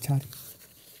mereka cari.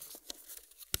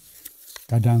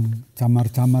 Kadang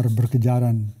camar-camar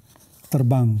berkejaran,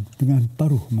 terbang dengan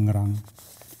paruh mengerang.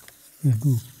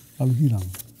 Redup, lalu hilang.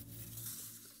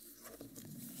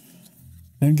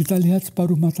 Dan kita lihat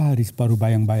separuh matahari, separuh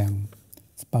bayang-bayang,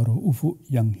 separuh ufuk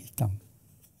yang hitam.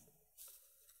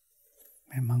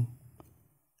 Memang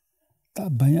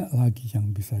tak banyak lagi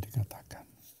yang bisa dikatakan.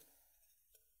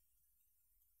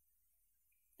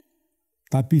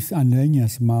 Tapi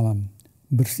seandainya semalam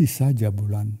bersih saja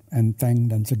bulan, enteng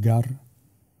dan segar,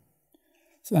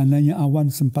 seandainya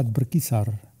awan sempat berkisar,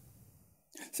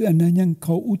 seandainya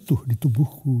engkau utuh di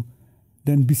tubuhku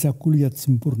dan bisa kulihat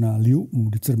sempurna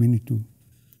liukmu di cermin itu,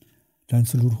 dan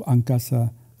seluruh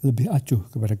angkasa lebih acuh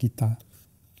kepada kita,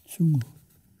 sungguh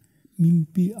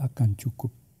mimpi akan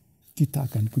cukup. Kita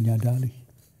akan punya dalih.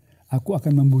 Aku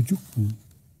akan membujukmu.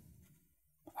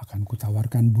 Akan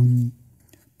kutawarkan bunyi,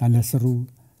 tanda seru,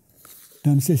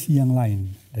 dan sesi yang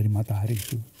lain dari matahari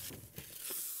itu.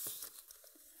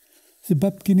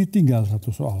 Sebab kini tinggal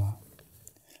satu soal.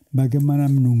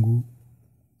 Bagaimana menunggu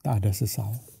tak ada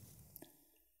sesal.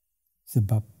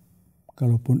 Sebab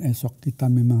kalaupun esok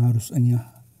kita memang harus enyah,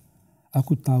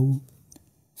 aku tahu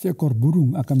seekor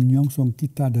burung akan menyongsong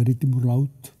kita dari timur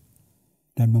laut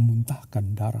dan memuntahkan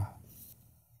darah.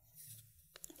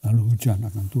 Lalu hujan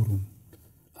akan turun,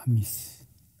 amis.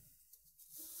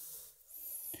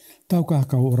 Tahukah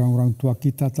kau orang-orang tua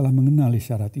kita telah mengenali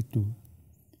syarat itu?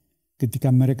 Ketika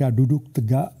mereka duduk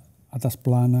tegak atas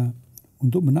pelana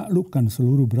untuk menaklukkan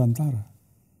seluruh berantara.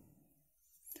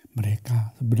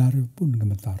 Mereka sebenarnya pun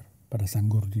gemetar pada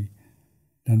sang Gordi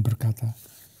dan berkata,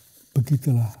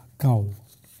 begitulah kau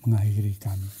mengakhiri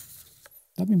kami.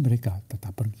 Tapi mereka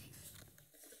tetap pergi.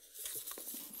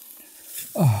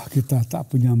 Kita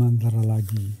tak punya mantra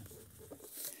lagi.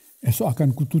 Esok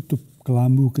akan kututup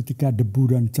kelambu ketika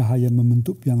debu dan cahaya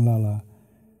membentuk yang lala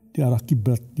di arah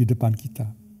kiblat di depan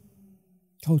kita.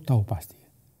 Kau tahu pasti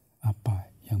apa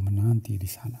yang menanti di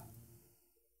sana.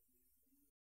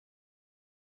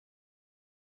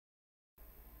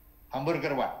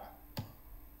 Hamburger, Wak.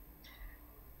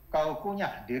 Kau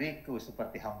kunyah diriku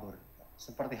seperti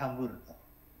hamburger.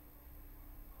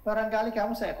 Barangkali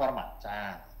kamu seekor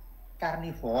macan,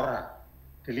 karnivora,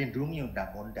 dilindungi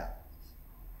undang-undang.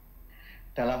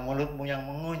 Dalam mulutmu yang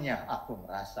mengunyah, aku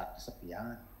merasa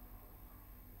kesepian.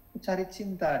 Ku cari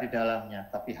cinta di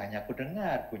dalamnya, tapi hanya ku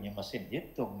dengar bunyi mesin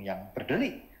hitung yang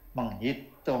berdeli,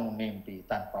 menghitung mimpi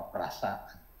tanpa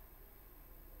perasaan.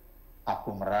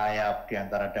 Aku merayap di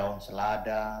antara daun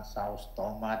selada, saus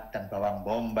tomat, dan bawang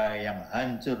bombay yang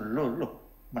hancur luluh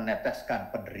meneteskan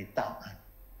penderitaan.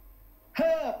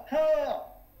 Help, help!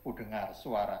 Ku dengar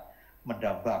suara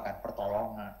mendambakan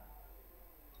pertolongan.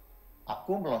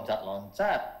 Aku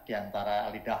meloncat-loncat di antara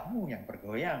lidahmu yang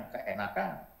bergoyang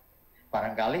keenakan.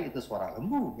 Barangkali itu suara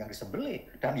lembu yang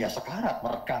disembelih dan ia sekarat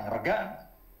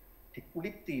meregang-regang.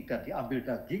 Dikuliti dan diambil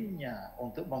dagingnya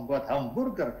untuk membuat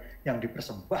hamburger yang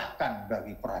dipersembahkan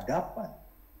bagi peradaban.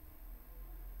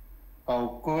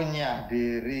 Kau kunyah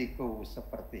diriku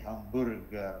seperti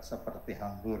hamburger.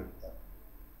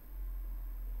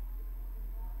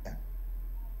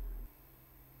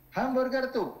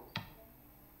 Hamburger tuh,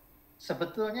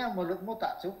 sebetulnya mulutmu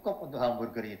tak cukup untuk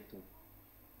hamburger itu.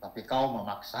 Tapi kau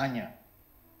memaksanya.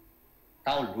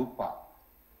 Kau lupa.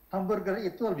 Hamburger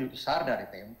itu lebih besar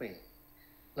dari tempe,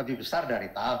 lebih besar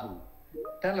dari tahu,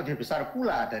 dan lebih besar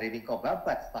pula dari Wingko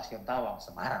Babat Stasiun Tawang,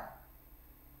 Semarang.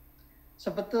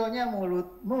 Sebetulnya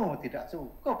mulutmu tidak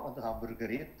cukup untuk hamburger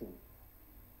itu.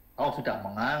 Kau sudah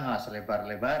menganga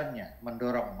selebar-lebarnya,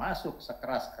 mendorong masuk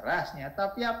sekeras-kerasnya,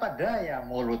 tapi apa daya,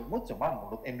 mulutmu cuma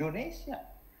mulut Indonesia.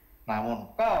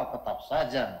 Namun kau tetap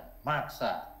saja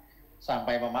memaksa,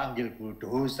 sampai memanggil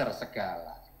bulldozer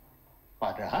segala.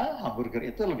 Padahal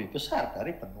hamburger itu lebih besar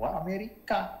dari benua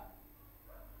Amerika.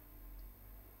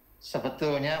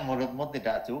 Sebetulnya mulutmu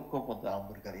tidak cukup untuk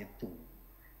hamburger itu.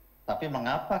 Tapi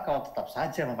mengapa kau tetap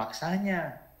saja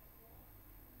memaksanya?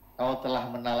 Kau telah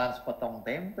menelan sepotong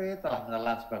tempe, telah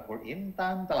menelan sebakul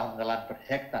intan, telah menelan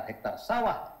berhektar-hektar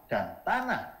sawah dan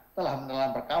tanah, telah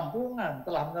menelan perkampungan,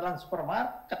 telah menelan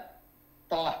supermarket,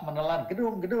 telah menelan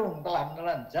gedung-gedung, telah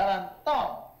menelan jalan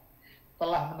tol,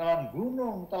 telah menelan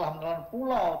gunung, telah menelan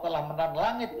pulau, telah menelan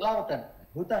langit, laut, dan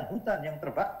hutan-hutan yang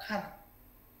terbakar.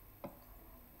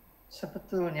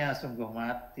 Sebetulnya sungguh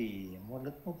mati,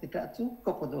 mulutmu tidak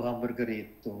cukup untuk hamburger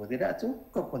itu, tidak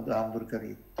cukup untuk hamburger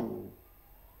itu.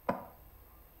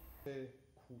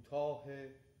 کوتاه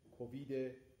کووید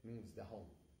 19.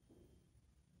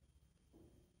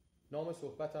 نام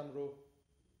صحبتم رو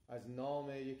از نام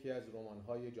یکی از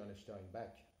رمان‌های جان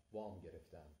اشتاینبک وام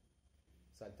گرفتم،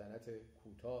 سلطنت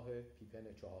کوتاه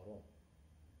پیپن 4.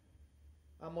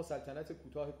 اما سلطنت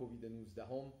کوتاه کووید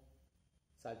 19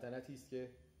 سلطنتی است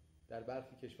که در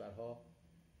برخی کشورها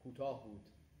کوتاه بود،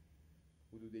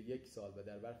 حدود 1 سال، و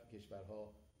در برخی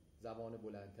کشورها زمان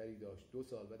بلندتری داشت، 2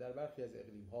 سال، و در برخی از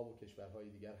اقلیم‌ها و کشورهای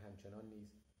دیگر همچنان نیز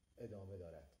ادامه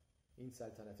دارد. این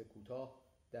سلطنت کوتاه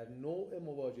در نوع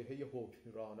مواجهه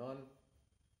حکمرانان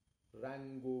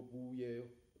رنگ و بوی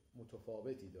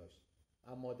متفاوتی داشت،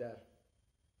 اما در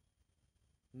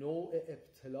نوع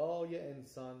ابتلای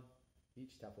انسان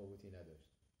هیچ تفاوتی نداشت.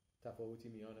 تفاوتی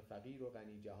میان فقیر و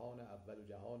غنی، جهان اول و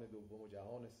جهان دوم و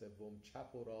جهان سوم،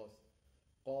 چپ و راست،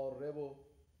 قاره و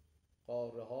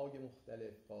قاره های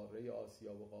مختلف، قاره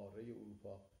آسیا و قاره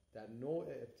اروپا، در نوع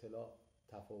ابتلا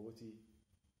تفاوتی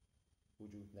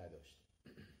وجود نداشت.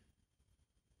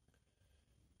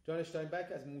 جان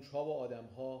اشتاینبک از موشها و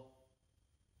آدمها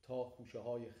تا خوشه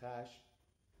های خشم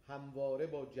همواره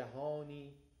با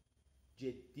جهانی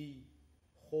جدی،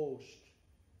 خشک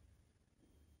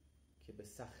که به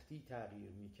سختی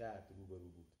تغییر می‌کرد روبرو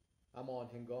بود. اما آن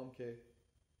هنگام که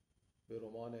به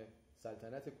رمان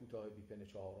سلطنت کوتاه پیپن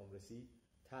 4 رسید،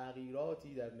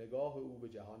 تغییراتی در نگاه او به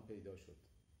جهان پیدا شد.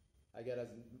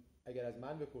 اگر از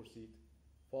من بپرسید،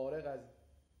 فارغ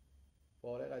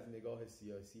از نگاه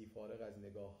سیاسی، فارغ از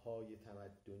نگاه‌های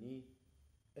تمدنی،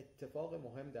 اتفاق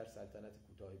مهم در سلطنت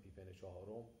کوتاه پیپن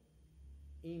 4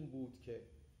 این بود که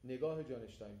نگاه جان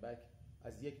اشتاینبک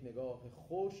از یک نگاه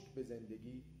خشک به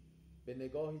زندگی به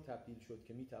نگاهی تبدیل شد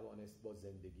که میتوانست با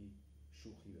زندگی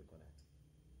شوخی بکند.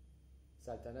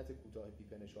 سلطنت کوتاه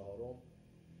پیپن 4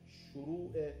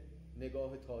 شروع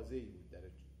نگاه تازه‌ای بود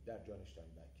در جان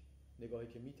اشتاینبک، نگاهی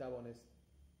که میتوانست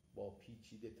با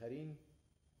پیچیده ترین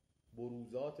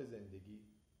بروزات زندگی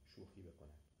شوخی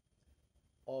بکند.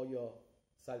 آیا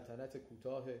سلطنت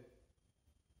کوتاه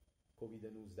کووید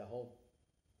 19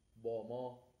 با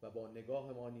ما و با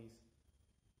نگاه ما نیز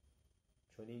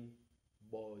چنین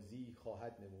بازی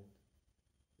خواهد نمود؟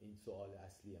 این سوال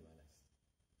اصلی من است.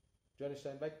 جان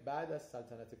اشتاینبک بعد از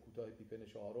سلطنت کوتاه پیپن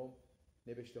 4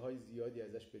 نوشته های زیادی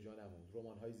ازش به جا نموند،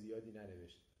 رمان های زیادی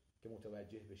ننوشت که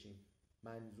متوجه بشیم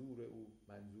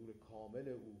منظور کامل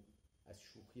او از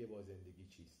شوخی با زندگی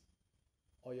چیست.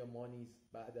 آیا ما نیز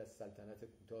بعد از سلطنت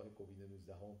کوتاه کووید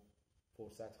 19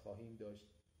 فرصت خواهیم داشت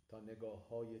تا نگاه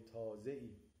های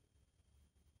تازه‌ای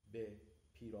به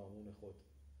پیرامون خود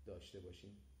داشته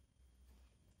باشیم؟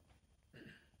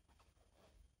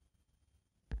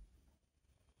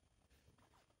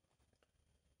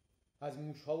 از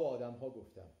موشها و آدمها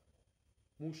گفتم.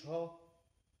 موشها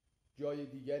جای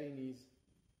دیگری نیز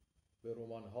به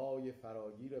رمان‌های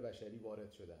فراگیر بشری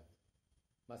وارد شدند.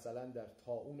 مثلا در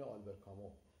طاعون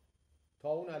آلبرکامو.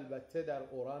 طاعون البته در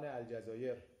اوران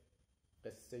الجزایر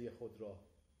قصه خود را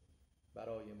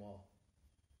برای ما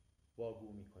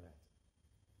واگو می کند.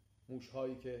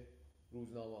 موش‌هایی که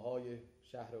روزنامه‌های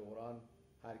شهر اوران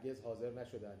هرگز حاضر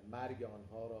نشدند مرگ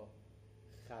آنها را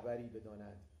خبری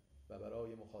بدانند و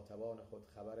برای مخاطبان خود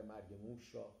خبر مرگ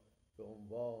موش را به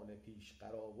عنوان پیش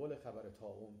قراول خبر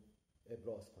طاعون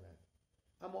ابراز کنند.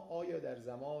 اما آیا در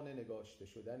زمان نگاشته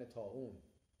شدن طاعون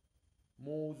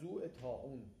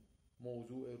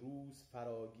موضوع روز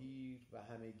فراگیر و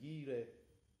همهگیر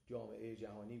جامعه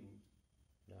جهانی بود؟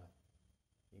 نه،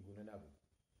 این گونه نبود.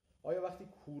 آیا وقتی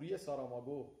کوری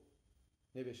ساراماگو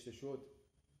نوشته شد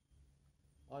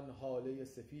آن حاله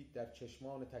سفید در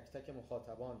چشمان تک تک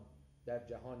مخاطبان در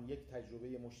جهان یک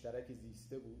تجربه مشترک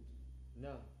زیسته بود؟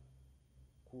 نه،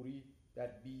 کوری در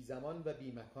بی زمان و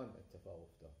بی مکان اتفاق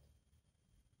افتاد.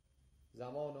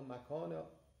 زمان و مکان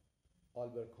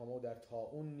آلبرکامو در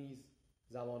طاعون نیز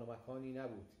زمان و مکانی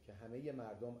نبود که همه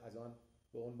مردم از آن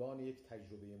به عنوان یک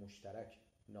تجربه مشترک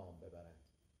نام ببرند.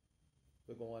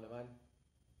 به گمان من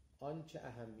آنچه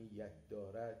اهمیت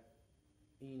دارد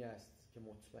این است که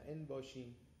مطمئن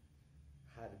باشیم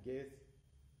هرگز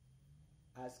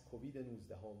از کووید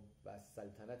 19 و از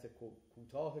سلطنت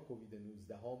کوتاه کووید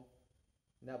 19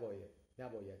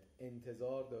 نباید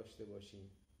انتظار داشته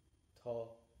باشیم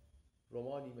تا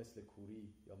رمانی مثل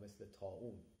کوری یا مثل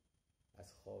طاعون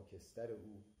از خاکستر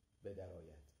او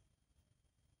بدرآید.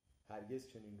 هرگز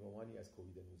چنین رمانی از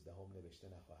کووید 19 نوشته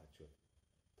نخواهد شد.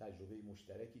 تجربه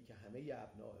مشترکی که همه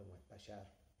ابناء بشر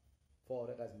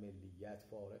فارغ از ملیت،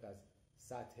 فارغ از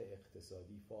سطح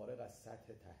اقتصادی، فارغ از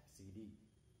سطح تحصیلی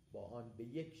با آن به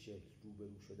یک شکل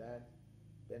روبرو شدن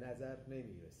به نظر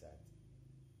نمی رسد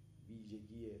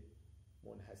ویژگی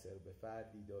منحصر به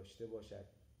فردی داشته باشد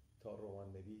تا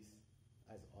رمان نویس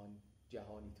از آن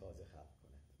جهانی تازه خلق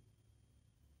کند.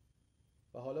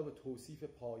 و حالا به توصیف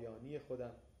پایانی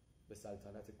خودم به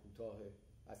سلطنت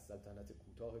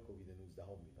کوتاه کووید 19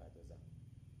 میپردازم.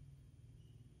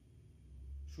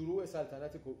 شروع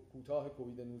سلطنت کوتاه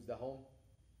کووید 19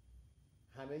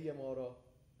 همه ما را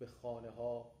به خانه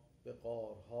ها، به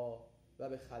غارها و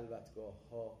به خلوتگاه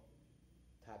ها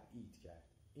تبعید کرد.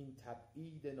 این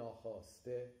تبعید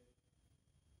ناخواسته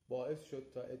باعث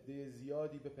شد تا عده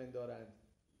زیادی بپندارند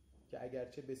که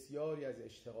اگرچه بسیاری از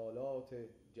اشتغالات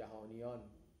جهانیان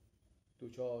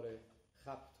دچار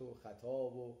خبط و خطا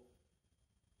و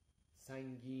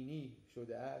سنگینی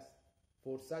شده است،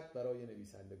 فرصت برای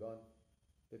نویسندگان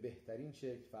به بهترین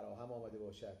شکل فراهم آمده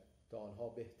باشد تا آنها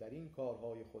بهترین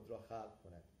کارهای خود را خلق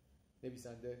کنند.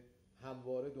 نویسنده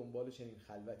همواره دنبال چنین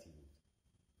خلوتی بود.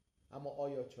 اما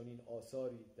آیا چنین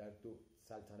آثاری در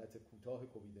سلطنت کوتاه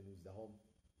کووید 19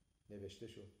 نوشته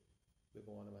شد؟ به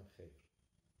گمان من خیر.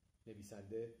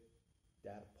 نویسنده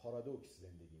در پارادوکس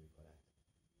زندگی می کند،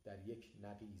 در یک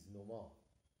نقیض نما.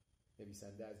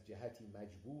 نویسنده از جهتی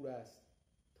مجبور است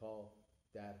تا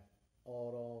در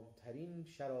آرامترین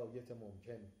شرایط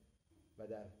ممکن و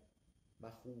در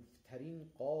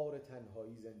مخوفترین غار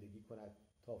تنهایی زندگی کند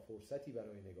تا فرصتی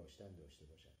برای نگاشتن داشته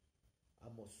باشد.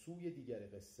 اما سوی دیگر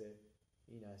قصه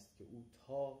این است که او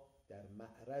تا در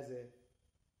معرض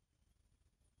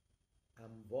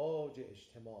امواج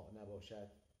اجتماع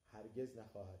نباشد هرگز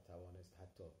نخواهد توانست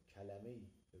حتی کلمه‌ای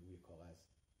به روی کاغذ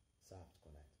ثبت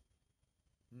کند.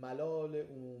 ملال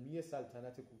عمومی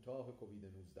سلطنت کوتاه کووید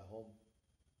 19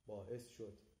 باعث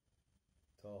شد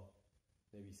تا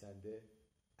نویسنده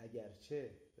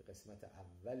اگرچه به قسمت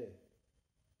اول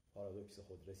پارادوکس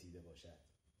خود رسیده باشد،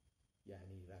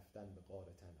 یعنی رفتن به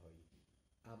غار تنهایی،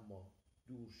 اما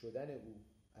دور شدن او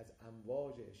از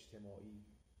امواج اجتماعی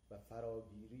و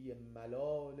فراگیری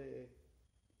ملال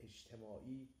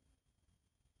اجتماعی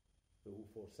به او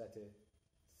فرصت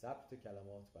ثبت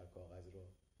کلمات بر کاغذ را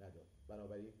نداد.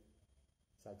 بنابراین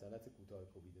سلطنت کوتاه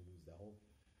کووید 19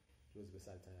 جزو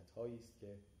سلطنت‌هایی است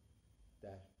که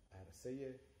در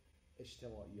عرصه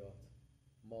اجتماعیات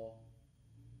ما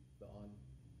به آن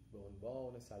به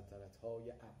عنوان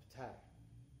سلطنت‌های ابتر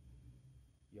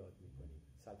یاد می‌کنیم.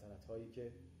 سلطنت‌هایی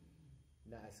که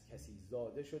نه از کسی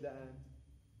زاده شده اند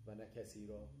و نه کسی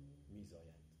را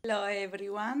می‌زایند. Hello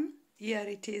everyone, here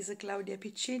it is Claudia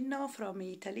Piccino from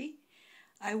Italy.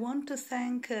 I want to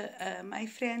thank my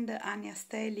friend Ania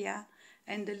Stelia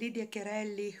and Lydia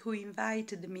Cherelli who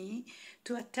invited me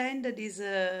to attend this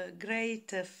great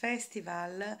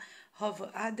festival of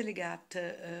Adligat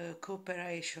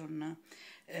cooperation,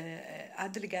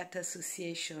 Adligat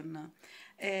Association.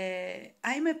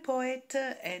 I'm a poet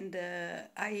and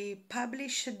I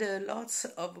published lots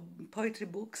of poetry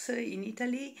books in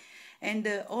Italy and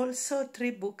also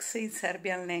 3 books in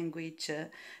Serbian language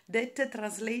that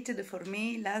translated for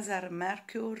me Lazar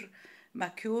Mercure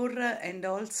and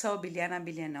also Biljana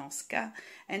Biljanovska,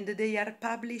 and they are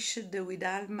published with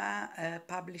Alma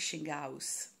Publishing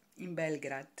House in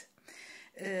Belgrade.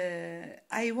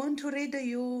 I want to read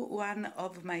you one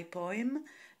of my poems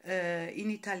in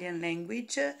Italian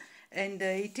language, and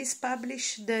it is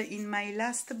published in my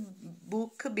last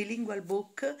book, bilingual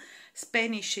book,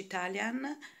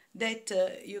 Spanish-Italian, that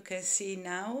you can see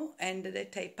now and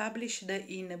that I published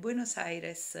in Buenos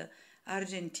Aires,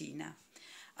 Argentina.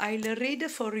 I'll read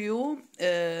for you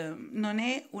Non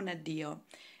è un addio,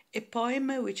 a poem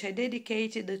which I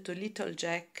dedicated to little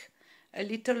Jack, a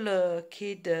little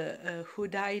kid who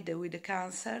died with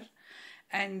cancer,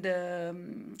 and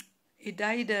he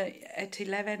died at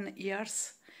 11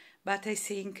 years, but I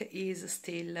think he is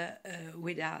still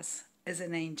with us as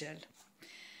an angel.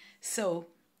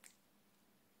 So,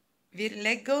 vi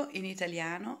leggo in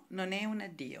italiano Non è un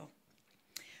addio.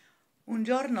 Un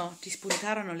giorno ti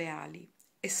spuntarono le ali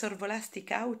e sorvolasti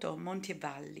cauto monti e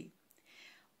valli.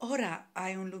 Ora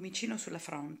hai un lumicino sulla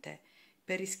fronte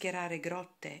per rischiarare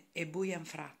grotte e bui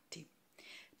anfratti.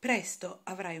 Presto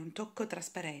avrai un tocco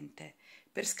trasparente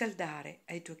per scaldare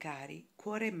ai tuoi cari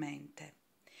cuore e mente.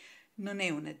 non è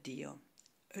un addio.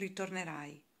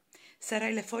 Ritornerai.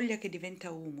 Sarai la foglia che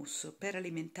diventa humus per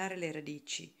alimentare le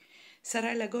radici.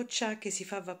 Sarai la goccia che si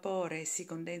fa vapore e si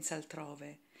condensa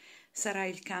altrove. Sarai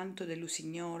il canto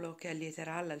dell'usignolo che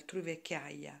allieterà l'altrui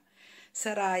vecchiaia.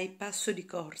 Sarai passo di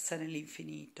corsa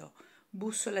nell'infinito,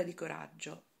 bussola di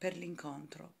coraggio per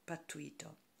l'incontro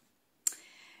pattuito.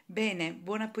 Bene,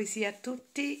 buona poesia a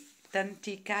tutti,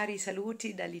 tanti cari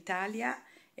saluti dall'Italia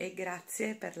e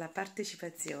grazie per la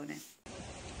partecipazione.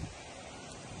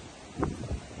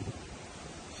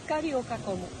 光を囲む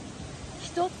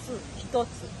一つ一つ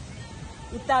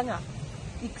歌が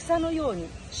戦のように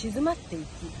静まってい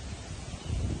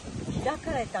き、開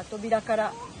かれた扉か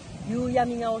ら夕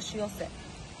闇が押し寄せ、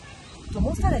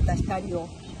灯された光を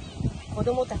子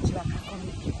供たちは囲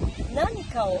み、何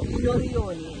かを祈るよ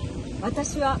うに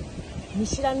私は見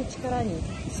知らぬ力に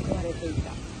救われてい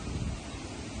た。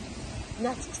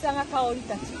夏草が香り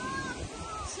立ち、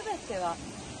すべては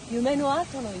夢の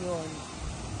後のよ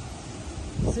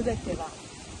うに、すべては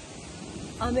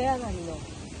雨上がりの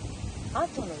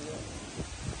後のように。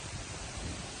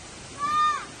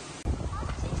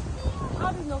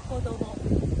春の子供、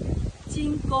チ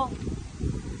ンコ、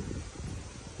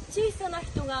小さな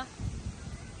人が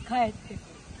帰ってく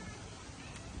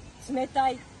る。冷た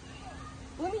い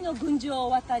海の群青を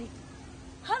渡り、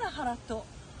ハラハラと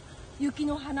雪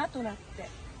の花となって、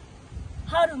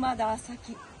春まだ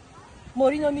咲き、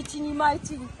森の道に舞い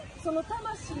散り、その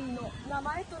魂の名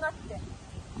前となって、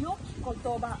良き言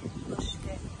葉とし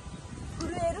て震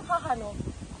える母の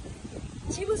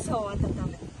乳房を温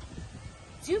め、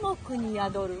樹木に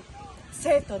宿る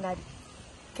生となり、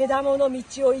けだもの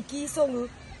道を行き急ぐ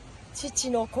父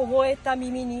の凍えた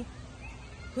耳に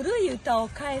古い歌を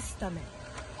返すため、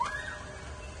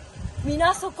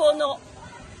水底の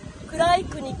暗い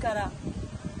国から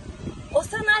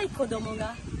幼い子供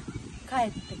が帰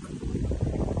ってくる。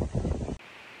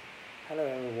 Hello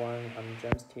everyone, I'm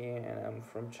James Tian and I'm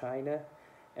from China.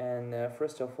 And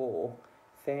first of all,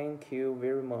 thank you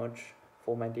very much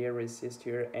for my dearest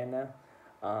sister Anna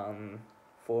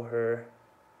for her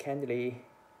kindly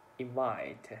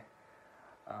invite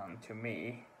to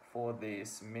me for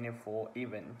this meaningful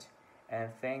event.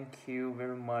 And thank you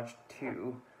very much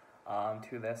to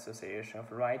the Association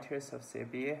of Writers of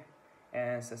Serbia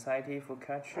and Society for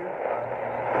Culture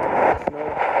and International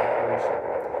Cooperation.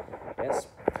 Yes.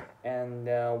 And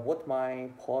what my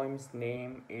poem's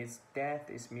name is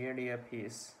Death is Merely a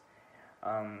Piece,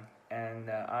 and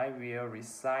I will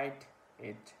recite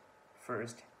it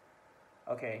first.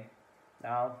 Okay,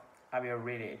 now I will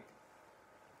read it.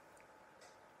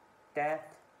 Death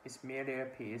is Merely a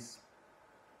Piece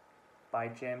by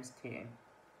James Tian.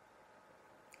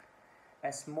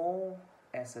 As small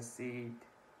as a seed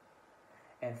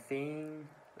and thin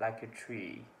like a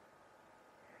tree,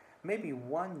 maybe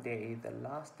one day, the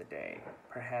last day,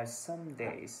 perhaps some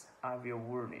days I will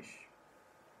vanish.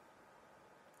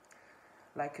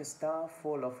 Like a star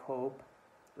full of hope,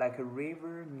 like a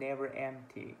river never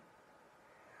empty.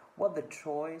 What the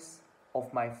choice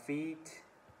of my feet?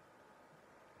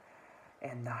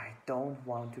 And I don't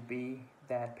want to be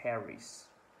that Paris.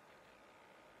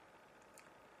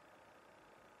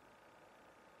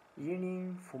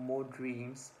 Yearning for more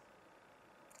dreams,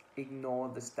 ignore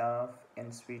the stuff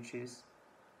and switches.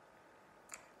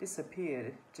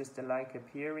 Disappeared just like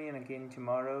appearing again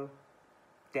tomorrow.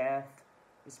 Death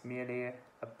is merely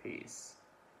a piece.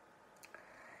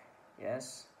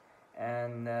 Yes,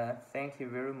 and thank you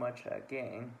very much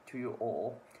again to you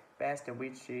all. Best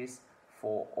wishes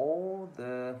for all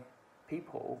the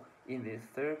people in the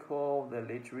circle of the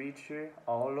literature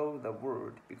all over the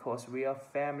world, because we are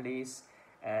families,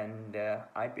 and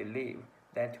I believe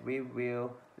that we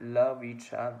will love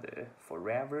each other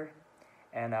forever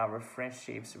and our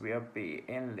friendships will be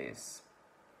endless.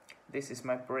 This is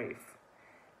my brief.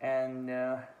 And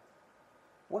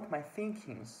what my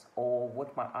thinkings or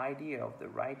what my idea of the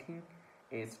writing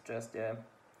is just to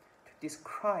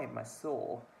describe my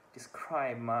soul,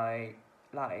 describe my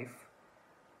life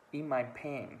in my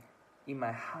pen, in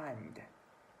my hand,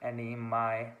 and in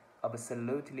my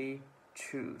absolutely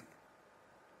truth.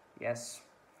 Yes.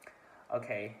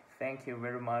 Okay, thank you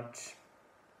very much.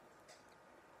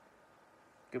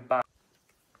 Goodbye.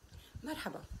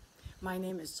 Marhaba. My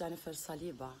name is Jennifer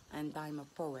Saliba and I'm a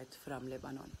poet from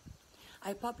Lebanon.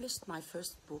 I published my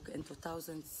first book in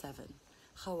 2007,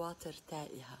 Khawatir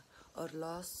Ta'iha, or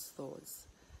Lost Souls.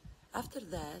 After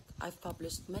that, I've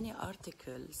published many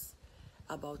articles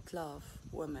about love,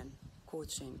 women,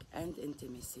 coaching, and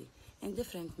intimacy in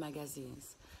different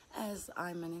magazines, as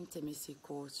I'm an intimacy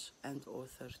coach and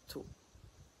author too.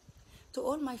 To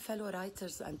all my fellow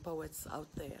writers and poets out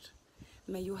there,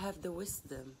 May you have the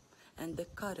wisdom and the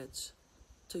courage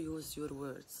to use your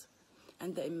words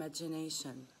and the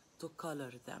imagination to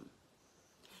color them.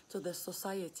 To the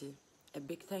society, a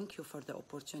big thank you for the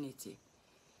opportunity.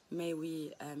 May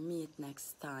we meet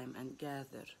next time and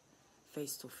gather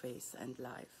face to face and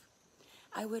live.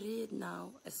 I will read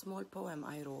now a small poem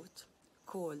I wrote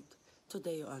called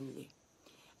Today Only.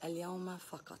 اليوم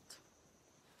فقط.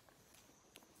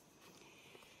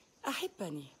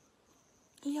 أحبني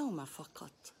اليوم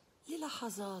فقط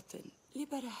للحظات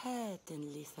لبرهات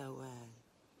لثوان.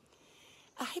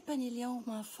 أحبني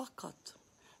اليوم فقط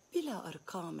بلا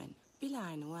أرقام بلا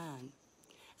عنوان.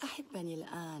 أحبني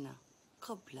الآن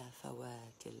قبل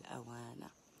فوات الأوان.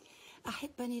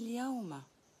 أحبني اليوم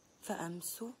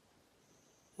فأمس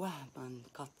وهما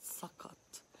قد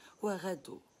سقط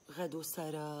غد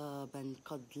سرابا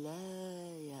قد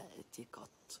لا يأتي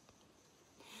قط.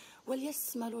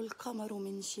 وليسمل القمر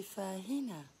من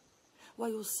شفاهنا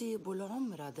ويصيب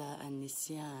العمر داء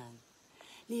النسيان.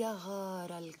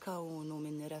 ليغار الكون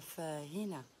من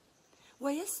رفاهنا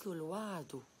ويسلو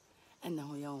الوعد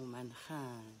أنه يوما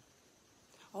خان.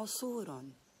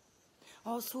 عصور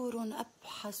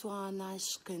أبحث عن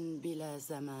عشق بلا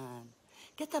زمان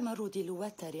كتمرد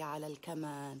الوتر على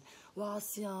الكمان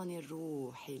وعصيان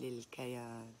الروح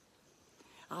للكيان.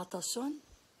 عطش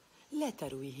لا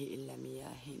ترويه إلا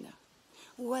مياهنا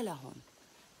ولهن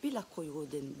بلا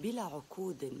قيود بلا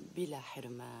عقود بلا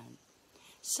حرمان.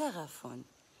 شغف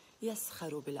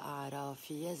يسخر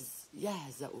بالأعراف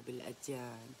يهزأ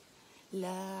بالأديان.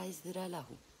 لا عذر له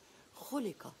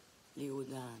خلق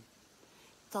ليدان.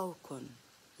 طوق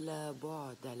لا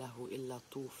بعد له إلا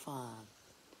طوفان.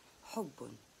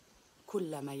 حب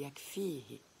كلما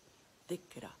يكفيه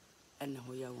ذكرى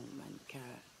أنه يوما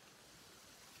كان.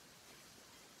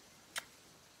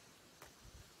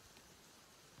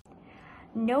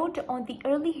 Note on the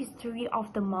early history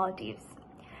of the Maldives.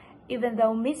 Even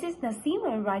though Mrs.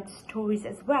 Naseema writes stories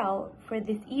as well, for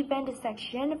this event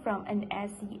section from an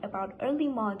essay about early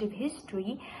Maldive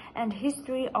history and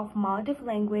history of Maldive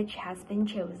language has been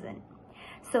chosen,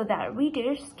 so that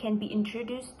readers can be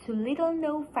introduced to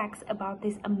little-known facts about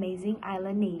this amazing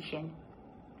island nation.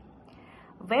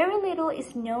 Very little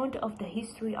is known of the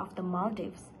history of the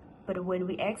Maldives, but when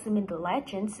we examine the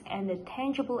legends and the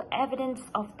tangible evidence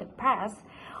of the past,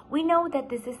 we know that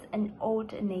this is an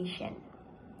old nation.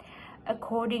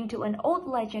 According to an old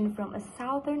legend from a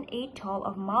southern atoll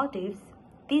of Maldives,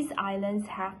 these islands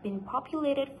have been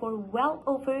populated for well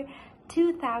over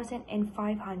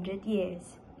 2,500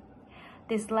 years.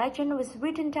 This legend was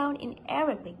written down in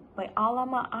Arabic by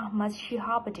Allama Ahmad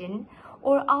Shihabuddin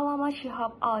or Allama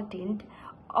Shihab al-Din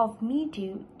of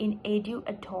Medu in Edu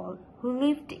Atoll, who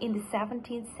lived in the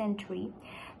 17th century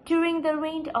during the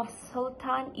reign of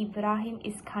Sultan Ibrahim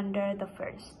Iskandar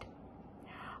I.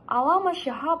 Allama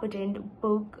Shihabuddin's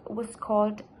book was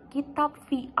called Kitab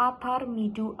fi Athar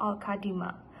Medu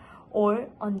al-Kadima, or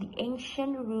On the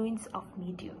Ancient Ruins of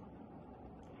Medu.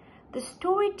 The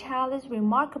story tells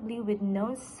remarkably with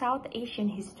known South Asian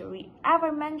history,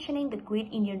 ever mentioning the great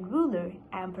Indian ruler,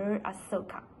 Emperor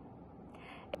Asoka.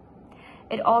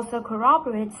 It also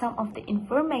corroborates some of the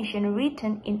information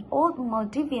written in old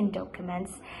Maldivian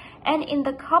documents and in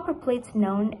the copper plates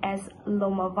known as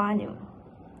Lomavanu.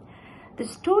 The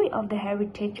story of the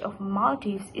heritage of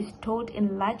Maldives is told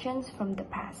in legends from the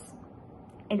past.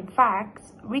 In fact,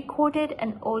 recorded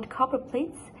in old copper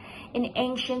plates, in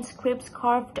ancient scripts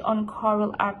carved on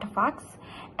coral artifacts,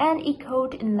 and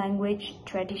echoed in language,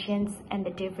 traditions, and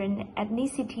the different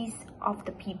ethnicities of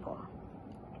the people.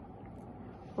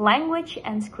 Language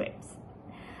and scripts.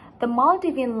 The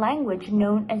Maldivian language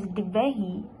known as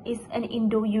Divehi is an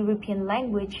Indo-European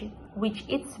language which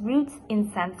its roots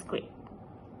in Sanskrit.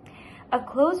 A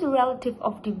close relative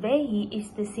of Divehi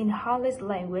is the Sinhalese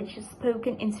language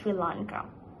spoken in Sri Lanka.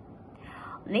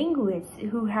 Linguists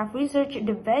who have researched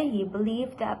Divehi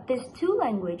believe that these two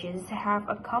languages have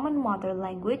a common mother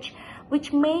language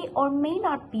which may or may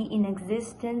not be in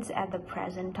existence at the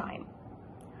present time.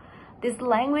 This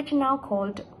language, now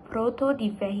called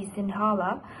Proto-Divehi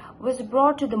Sinhala, was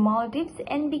brought to the Maldives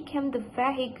and became the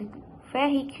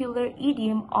vehicular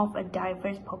idiom of a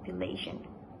diverse population.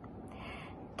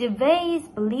 Divehi is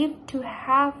believed to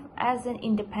have as an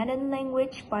independent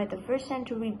language by the 1st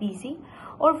century BC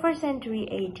or 1st century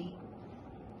AD.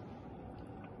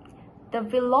 The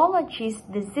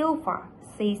philologist De Silva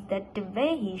says that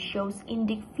Divehi shows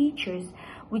Indic features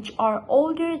which are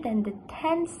older than the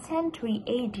 10th century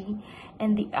AD,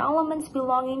 and the elements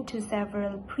belonging to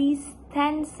several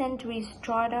pre-10th century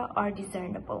strata are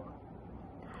discernible.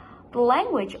 The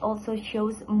language also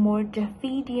shows more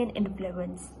Dravidian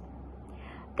influence.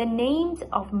 The names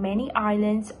of many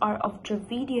islands are of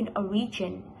Dravidian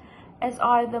origin, as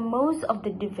are the most of the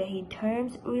Divehi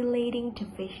terms relating to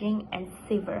fishing and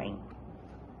seafaring.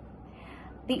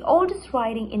 The oldest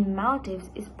writing in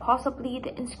Maldives is possibly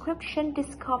the inscription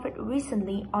discovered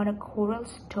recently on a coral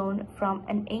stone from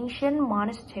an ancient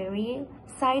monastery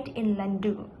site in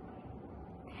Landung.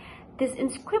 This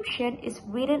inscription is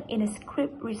written in a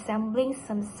script resembling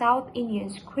some South Indian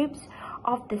scripts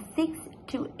of the 6th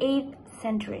to 8th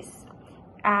centuries,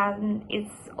 and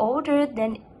it's older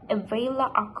than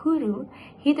Avela Akuru,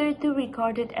 hitherto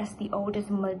regarded as the oldest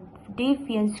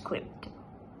Maldivian script.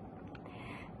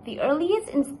 The earliest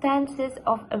instances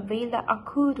of Avela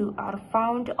Akuru are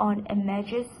found on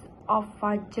images of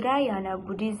Vajrayana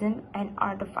Buddhism and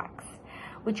artifacts,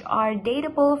 which are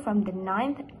datable from the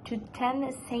 9th to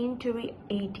 10th century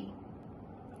AD.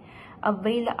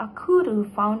 Avela Akuru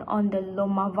found on the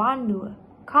Lomavanu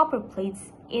copper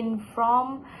plates in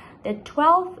from the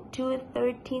 12th to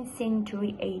 13th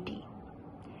century AD.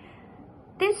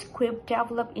 This script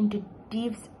developed into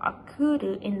Divs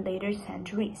Akuru in later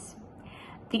centuries,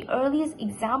 the earliest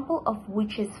example of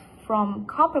which is from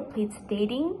copper plates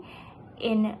dating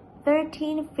in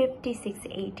 1356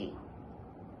 AD.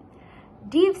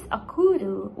 Divs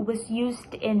Akuru was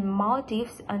used in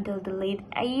Maldives until the late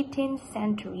 18th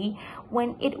century,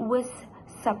 when it was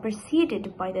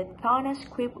superseded by the Thana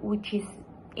script, which is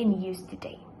in use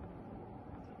today.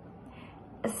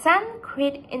 A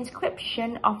Sanskrit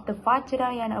inscription of the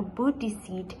Vajrayana Buddhist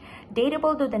seat,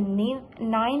 datable to the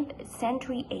 9th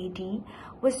century AD,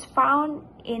 was found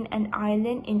in an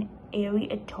island in Eri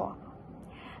Atoll.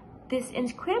 This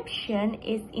inscription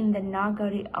is in the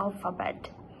Nagari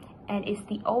alphabet and is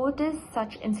the oldest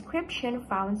such inscription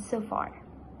found so far.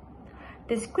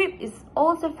 The script is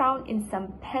also found in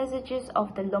some passages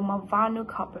of the Lomavanu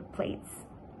copper plates.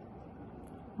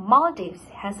 Maldives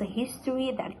has a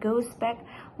history that goes back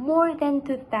more than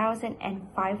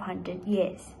 2,500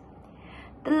 years.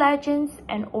 The legends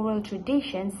and oral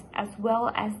traditions, as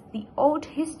well as the old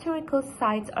historical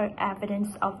sites, are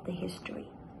evidence of the history.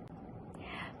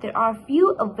 There are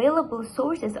few available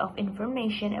sources of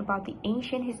information about the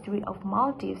ancient history of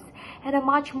Maldives, and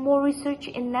much more research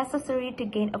is necessary to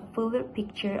gain a fuller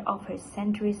picture of her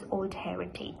centuries-old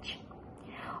heritage.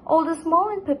 Although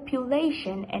small in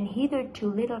population and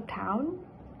hitherto little town,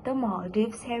 the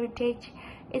Maldives' heritage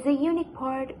is a unique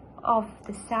part of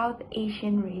the South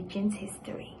Asian region's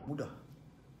history. Mudah.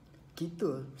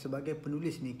 Kita sebagai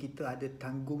penulis ni, kita ada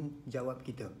tanggungjawab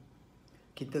kita.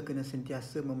 Kita kena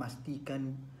sentiasa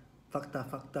memastikan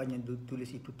fakta-fakta yang ditulis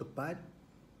itu tepat.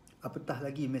 Apatah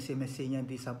lagi mesej-mesej yang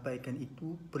disampaikan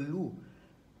itu perlu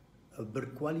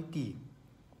berkualiti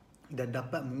dan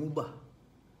dapat mengubah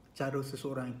cara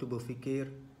seseorang itu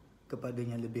berfikir kepada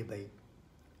yang lebih baik.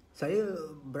 Saya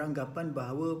beranggapan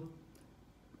bahawa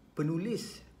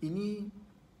penulis ini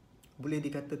boleh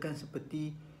dikatakan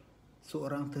seperti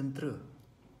seorang tentera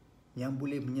yang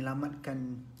boleh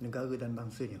menyelamatkan negara dan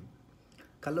bangsanya.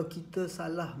 Kalau kita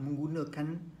salah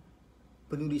menggunakan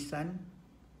penulisan,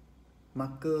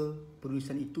 maka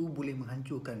penulisan itu boleh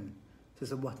menghancurkan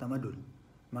sesebuah tamadun.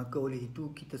 Maka oleh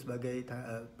itu kita sebagai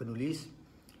penulis,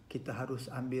 kita harus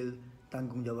ambil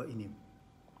tanggungjawab ini.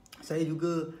 Saya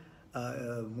juga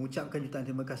mengucapkan jutaan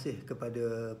terima kasih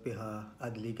kepada pihak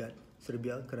Adligat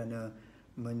Serbia kerana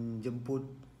menjemput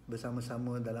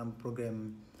bersama-sama dalam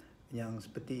program yang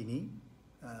seperti ini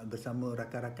bersama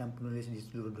rakan-rakan penulis di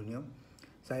seluruh dunia.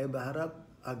 Saya berharap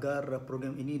agar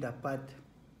program ini dapat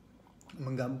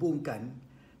menggabungkan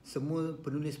semua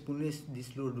penulis-penulis di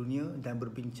seluruh dunia dan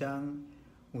berbincang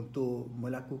untuk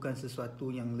melakukan sesuatu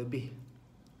yang lebih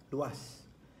luas,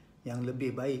 yang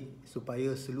lebih baik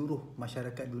supaya seluruh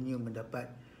masyarakat dunia mendapat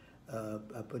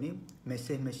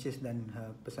mesej-mesej dan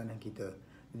pesanan kita.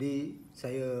 Jadi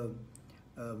saya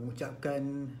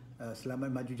mengucapkan selamat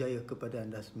maju jaya kepada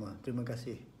anda semua. Terima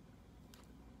kasih.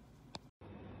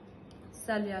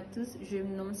 Salut à tous, je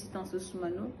me nomme Sykon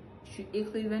Soumano, je suis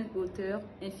écrivaine, auteure,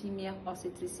 infirmière,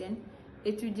 obstétricienne,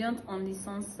 étudiante en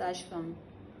licence sage-femme.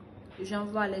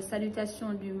 J'envoie les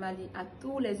salutations du Mali à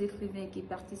tous les écrivains qui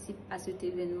participent à cet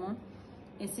événement,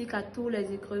 ainsi qu'à tous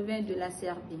les écrivains de la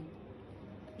Serbie.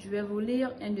 Je vais vous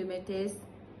lire un de mes thèses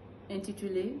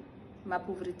intitulé « Ma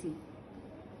pauvreté ».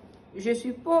 Je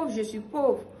suis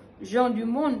pauvre, gens du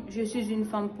monde, je suis une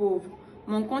femme pauvre.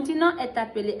 Mon continent est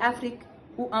appelé Afrique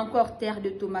ou encore terre de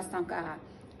Thomas Sankara.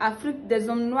 Afrique des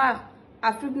hommes noirs,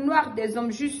 Afrique noire des hommes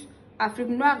justes, Afrique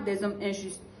noire des hommes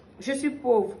injustes. Je suis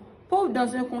pauvre, pauvre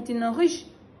dans un continent riche,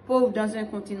 pauvre dans un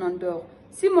continent d'or.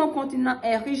 Si mon continent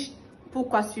est riche,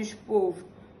 pourquoi suis-je pauvre?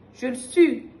 Je le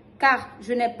suis car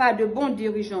je n'ai pas de bons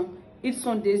dirigeants ils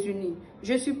sont désunis.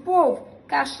 Je suis pauvre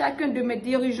car chacun de mes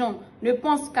dirigeants ne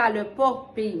pense qu'à leur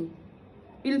propre pays.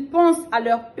 Ils pensent à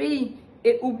leur pays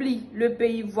et oublient le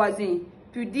pays voisin,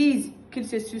 puis disent qu'ils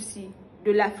se soucient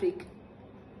de l'Afrique.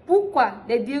 Pourquoi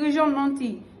les dirigeants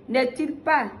nantis n'aident-ils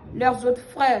pas leurs autres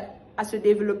frères à se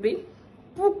développer?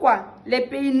 Pourquoi les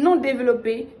pays non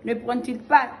développés ne prennent-ils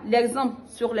pas l'exemple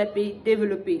sur les pays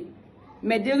développés?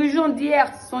 Mes dirigeants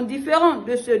d'hier sont différents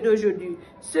de ceux d'aujourd'hui.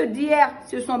 Ceux d'hier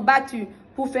se sont battus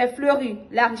pour faire fleurir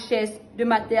la richesse de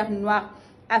ma terre noire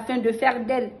afin de faire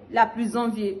d'elle la plus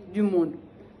enviée du monde.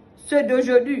 Ceux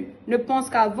d'aujourd'hui ne pensent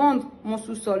qu'à vendre mon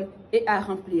sous-sol et à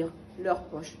remplir leurs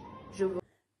poches. Je vous...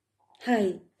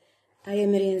 Hi, I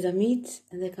am Reza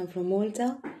and I come from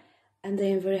Malta, and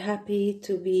I am very happy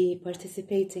to be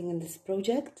participating in this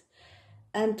project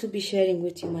and to be sharing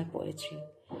with you my poetry.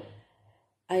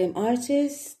 I am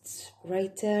artist,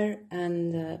 writer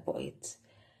and poet.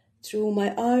 Through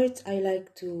my art I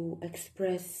like to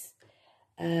express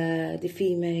the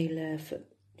female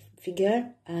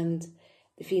figure and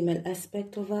the female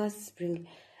aspect of us,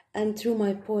 and through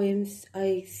my poems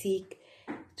I seek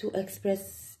to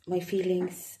express my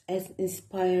feelings as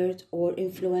inspired or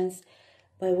influenced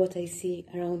by what I see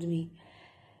around me.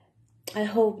 I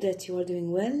hope that you are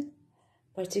doing well,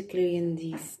 particularly in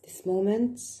these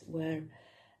moments where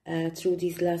through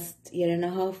these last year and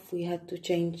a half we had to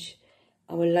change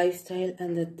our lifestyle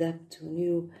and adapt to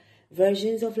new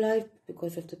versions of life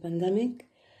because of the pandemic.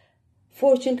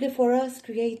 Fortunately for us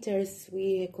creators,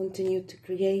 we continue to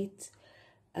create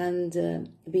and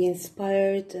be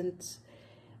inspired and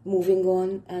moving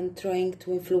on and trying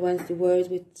to influence the world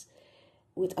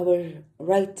with our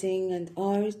writing and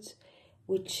art,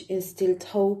 which instilled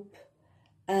hope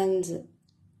and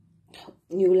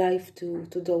new life to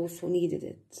those who needed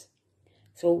it.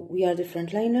 So we are the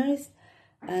frontliners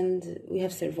and we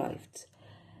have survived.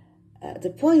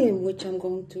 The poem which I'm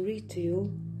going to read to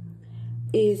you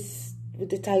is with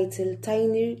the title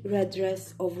Tiny Red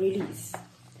Dress of Release,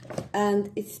 and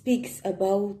it speaks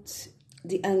about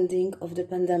the ending of the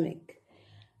pandemic,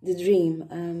 the dream,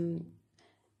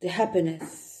 the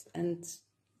happiness, and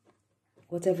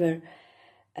whatever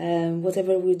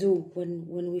we do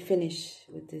when we finish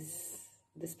with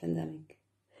this pandemic.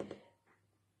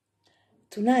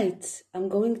 Tonight I'm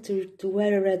going to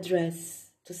wear a red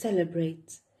dress to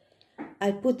celebrate.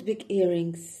 I put big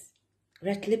earrings,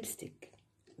 red lipstick,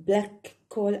 black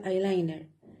kohl eyeliner,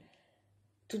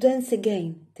 to dance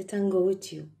again the tango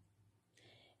with you.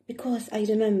 Because I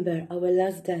remember our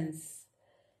last dance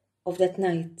of that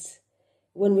night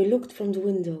when we looked from the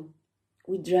window,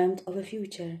 we dreamt of a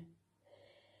future.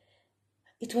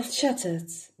 It was shattered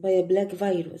by a black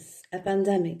virus, a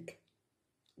pandemic,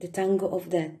 the tango of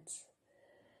death.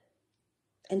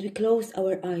 And we closed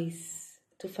our eyes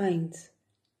to find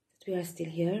that we are still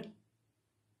here,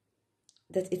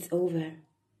 that it's over.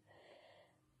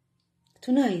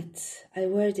 Tonight I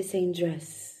wear the same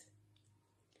dress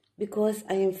because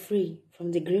I am free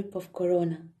from the grip of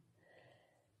Corona.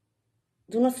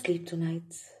 Do not sleep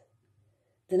tonight.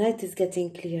 The night is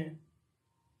getting clear.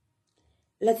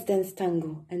 Let's dance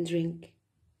tango and drink.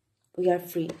 We are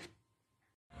free.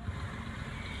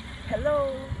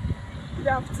 Hello. Good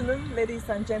afternoon, ladies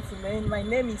and gentlemen. My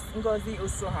name is Ngozi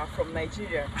Osoha from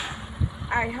Nigeria.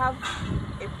 I have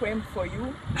a poem for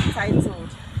you titled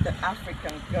The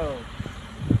African Girl.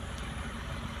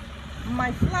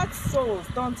 My flat soles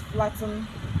don't flatten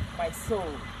my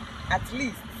soul. At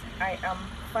least I am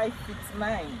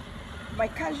 5'9". My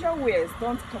casual wears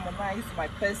don't commonize my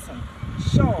person.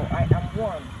 Sure, I am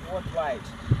one worldwide.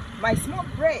 My small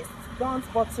breasts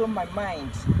don't bottle my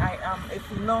mind. I am a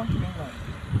phenomenon.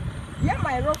 Yeah,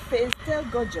 my rough face tell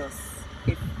gorgeous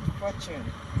a fortune.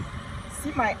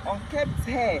 See my unkempt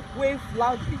hair wave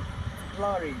loudly to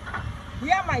glory.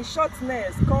 Hear my short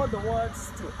nails call the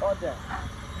words to order.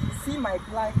 See my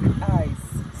black eyes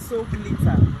so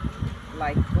glitter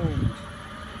like gold.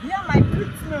 Hear my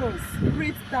pricked nose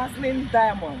breathe dazzling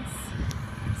diamonds.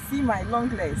 See my long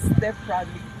legs step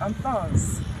proudly on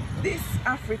thorns. This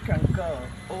African girl,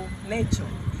 oh nature,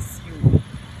 is you.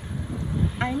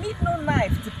 I need no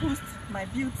knife to boost my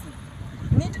beauty.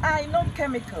 Need I no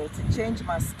chemical to change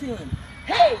my skin.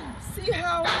 Hey, see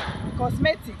how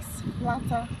cosmetics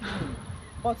flatter me.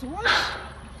 But watch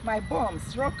my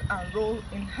bombs rock and roll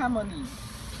in harmony.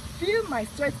 Feel my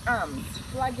straight arms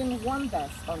flagging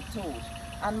wonders untold,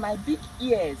 and my big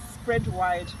ears spread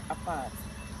wide apart.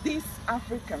 This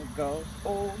African girl,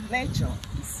 oh nature,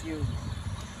 is you.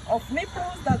 Of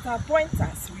nipples that are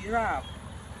pointers we wrap,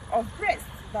 of breasts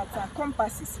that are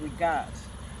compasses we guard.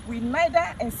 We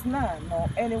neither ensnare nor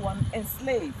anyone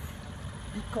enslave.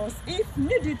 Because if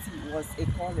nudity was a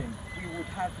calling, we would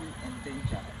have you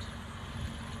endangered.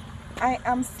 I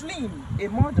am slim, a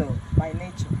model by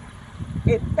nature,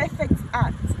 a perfect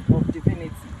act of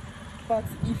divinity. But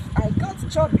if I got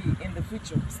chubby in the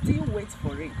future, still wait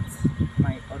for it,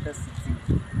 my audacity.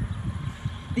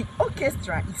 The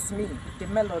orchestra is me, the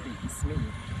melody is me.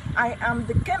 I am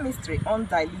the chemistry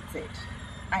undiluted.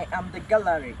 I am the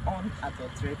gallery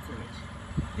unadulterated.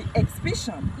 The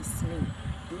exhibition is me,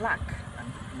 black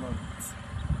and blunt.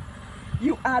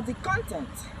 You are the content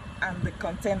and the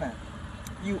container.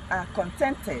 You are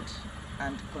contented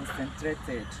and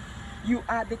concentrated. You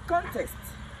are the contest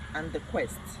and the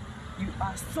quest. You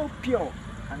are so pure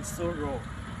and so raw.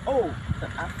 Oh, the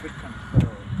African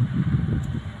girl.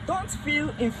 Don't feel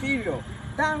inferior.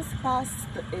 Dance past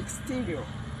the exterior.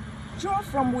 Draw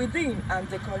from within and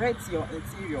decorate your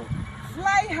interior.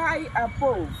 Fly high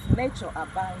above. Nature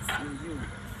abounds in you.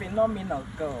 Phenomenal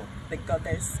girl, the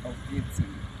goddess of beauty.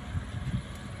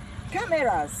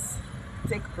 Cameras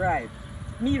take bribe.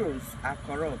 Mirrors are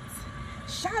corrupt.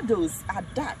 Shadows are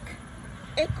dark.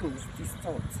 Echoes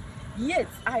distort. Yet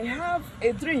I have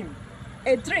a dream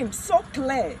so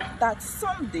clear that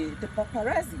someday the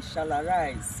paparazzi shall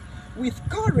arise with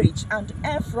courage and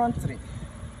effrontery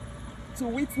to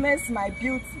witness my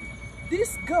beauty.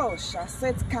 This girl shall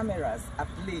set cameras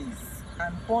ablaze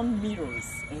and burn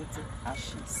mirrors into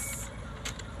ashes.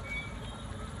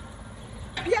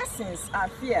 Piercings are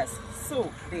fierce,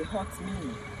 so they haunt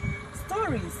me.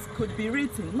 Stories could be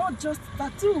written, not just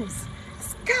tattoos.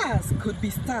 Scars could be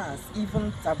stars,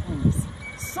 even taboos.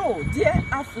 So, dear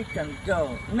African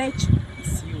girl, nature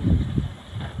is you.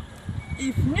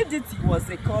 If nudity was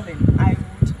a calling, I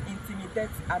would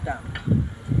intimidate Adam.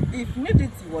 If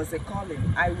nudity was a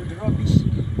calling, I would rubbish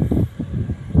Eve.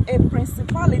 A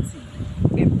principality,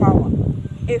 a power,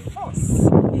 a force,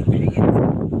 a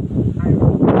creator. I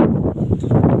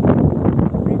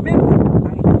remember,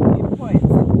 I am a poet.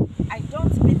 I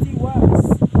don't pity words.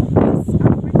 This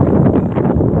African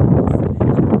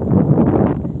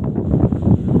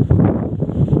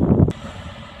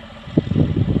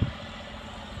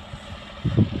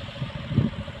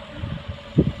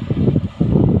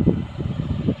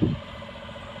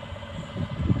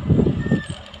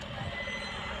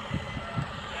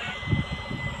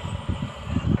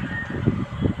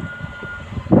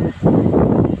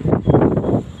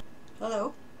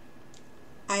Hello,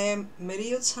 I am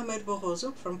Marish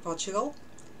from Portugal.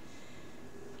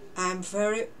 I'm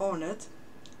very honored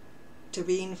to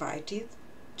be invited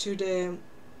to the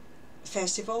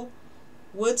festival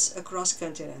Woods Across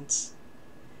Continents,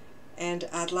 and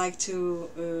I'd like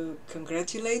to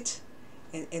congratulate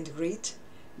and greet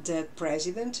the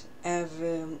president of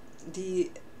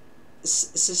the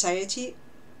Society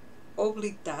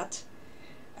Adligat,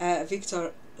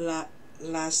 Victor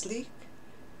Laszlo.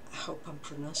 I hope I'm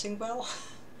pronouncing well.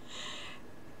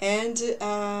 And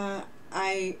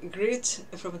I greet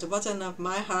from the bottom of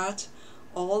my heart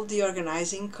all the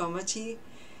organizing committee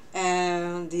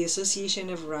and the Association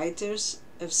of Writers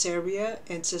of Serbia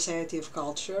and Society of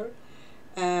Culture,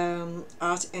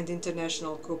 Art and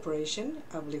International Cooperation,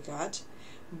 Adligat,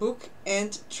 Book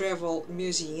and Travel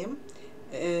Museum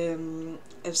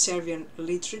of Serbian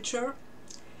Literature,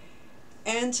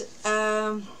 and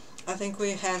I think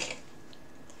we have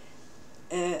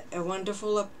a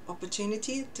wonderful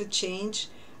opportunity to change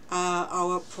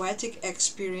our poetic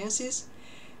experiences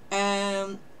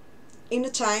in a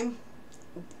time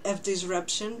of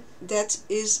disruption that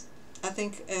is, I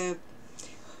think,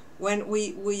 when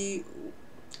we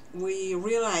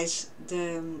realize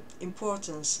the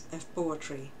importance of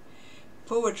poetry.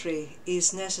 Poetry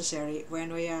is necessary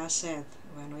when we are sad,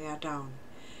 when we are down,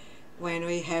 when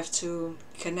we have to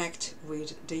connect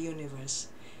with the universe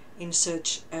in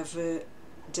search of the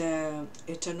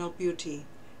eternal beauty,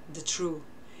 the true,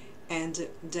 and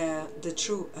the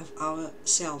true of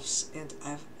ourselves and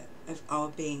of our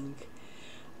being.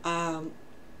 I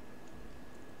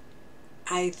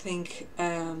think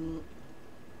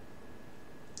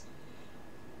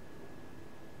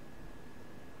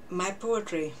my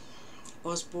poetry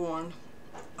was born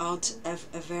out of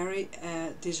a very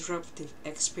disruptive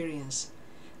experience,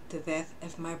 the death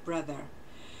of my brother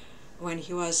when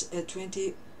he was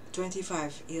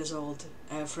 25 years old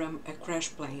from a crash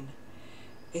plane.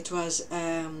 It was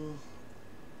an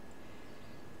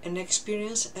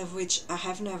experience of which I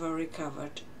have never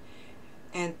recovered,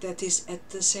 and that is at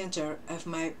the center of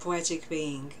my poetic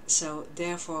being. So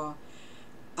therefore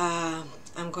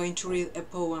I'm going to read a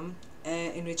poem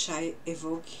in which I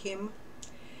evoke him,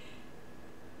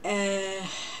 and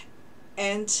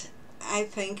I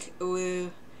think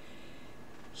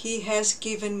He has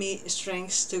given me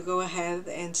strength to go ahead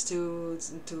and to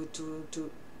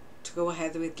go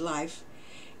ahead with life.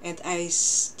 And I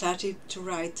started to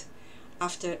write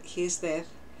after his death.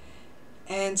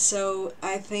 And so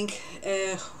I think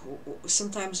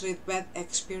sometimes with bad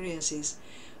experiences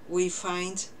we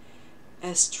find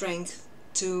a strength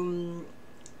to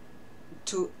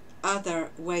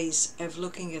other ways of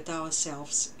looking at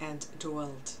ourselves and the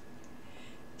world.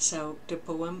 So the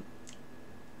poem,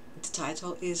 the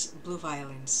title is Blue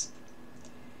Violins.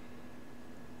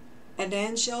 An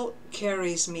angel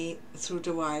carries me through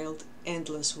the wild,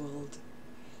 endless world.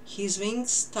 His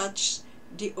wings touch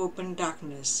the open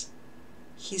darkness.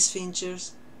 His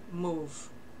fingers move.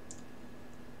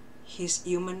 His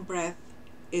human breath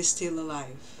is still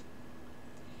alive.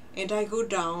 And I go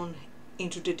down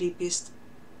into the deepest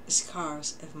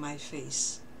scars of my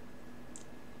face.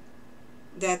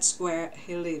 That's where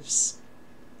he lives.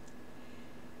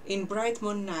 In bright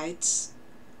moon nights,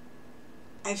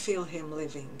 I feel him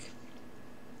living.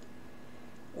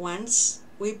 Once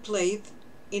we played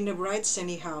in a bright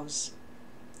sunny house.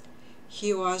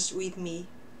 He was with me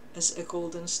as a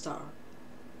golden star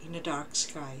in a dark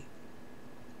sky.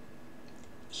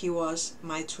 He was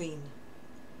my twin.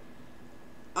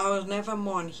 I will never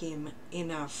mourn him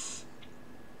enough.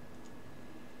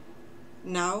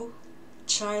 Now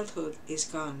childhood is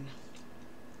gone.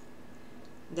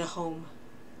 The home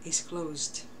is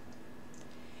closed.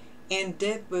 And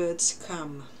dead birds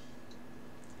come.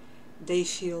 They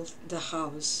fill the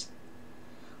house,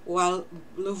 while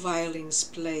blue violins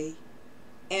play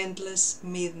endless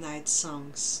midnight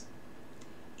songs.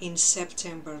 In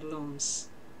September looms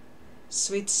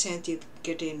sweet-scented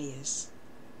gardenias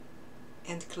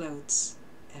and clothes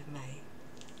of May.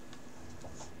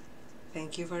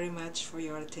 Thank you very much for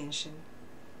your attention,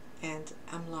 and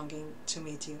I'm longing to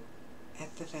meet you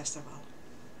at the festival.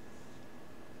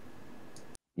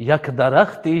 یک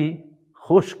درختی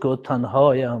خشک و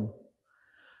تنهایم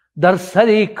در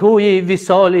سری کوی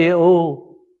وصال او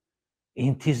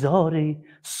انتظاری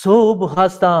صبح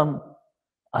هستم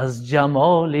از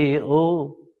جمال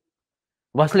او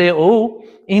وصل او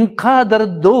اینقدر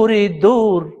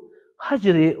دور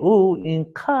هجر او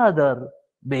اینقدر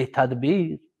بی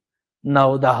تدبیر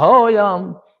نوده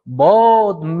هایم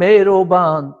باد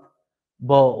میروبند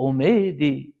با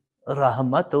امیدی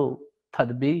رحمت و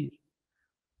تدبیر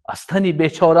از تن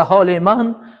بیچاره حال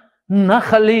من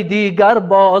نخلی دیگر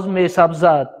باز می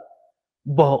سبزد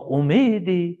با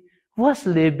امیدی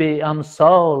وصل بی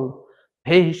امثال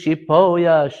پیش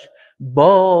پایش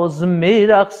باز می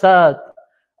رقصد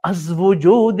از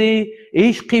وجود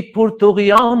عشق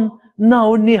پرتغیان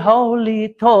نو نهالی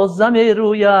تازه می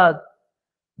روید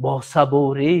با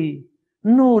صبوری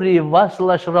نوری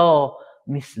وصلش را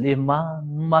مثل من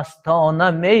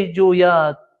مستانه می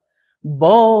جوید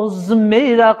باز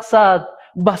می رقصد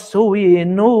به سوی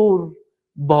نور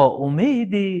با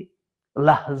امیدی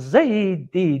لحظه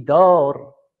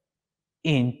دیدار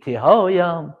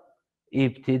انتهایم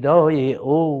ابتدای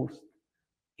اوست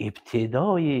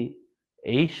ابتدای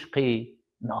عشق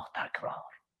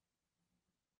ناتکرار.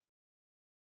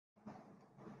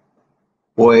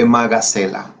 Poema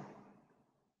Gacela.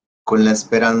 Con la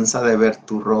esperanza de ver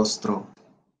tu rostro,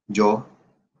 yo,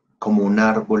 como un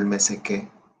árbol me sequé.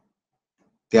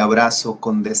 Te abrazo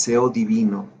con deseo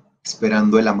divino,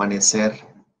 esperando el amanecer,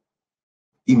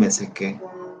 y me sequé.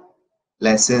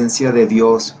 La esencia de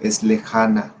Dios es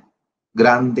lejana,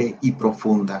 grande y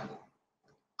profunda.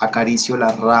 Acaricio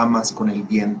las ramas con el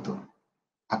viento,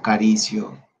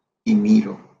 acaricio y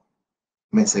miro.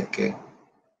 Me sequé.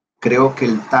 Creo que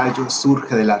el tallo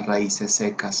surge de las raíces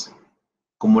secas,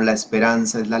 como la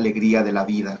esperanza es la alegría de la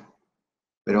vida,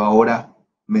 pero ahora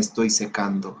me estoy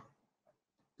secando.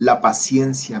 La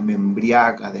paciencia me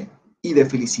embriaga y de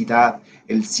felicidad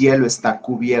el cielo está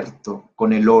cubierto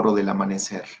con el oro del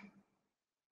amanecer.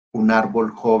 Un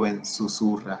árbol joven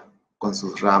susurra con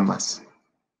sus ramas,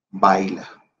 baila.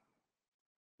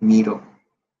 Miro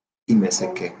y me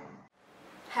sequé.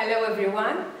 Hello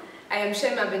everyone, I am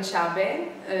Shema Ben-Shabel,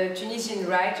 a Tunisian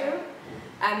writer.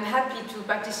 I'm happy to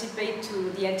participate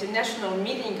to the International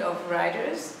Meeting of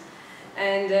Writers,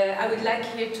 and I would like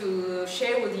here to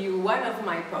share with you one of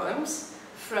my poems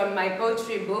from my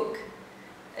poetry book,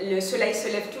 Le soleil se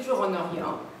lève toujours en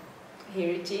Orient. Here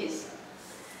it is.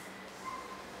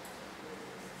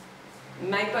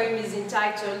 My poem is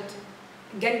entitled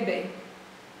Galbet.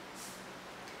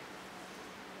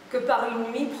 Que par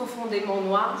une nuit profondément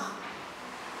noire,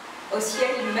 au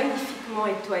ciel magnifiquement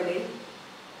étoilé,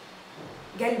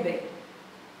 Galbet,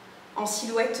 en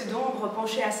silhouette d'ombre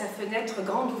penchée à sa fenêtre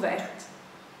grande ouverte,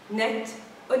 nette,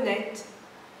 honnête,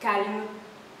 calme,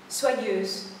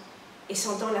 soyeuse, et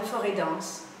sentant la forêt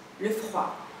dense, le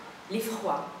froid,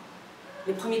 l'effroi,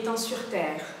 les premiers temps sur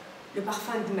terre, le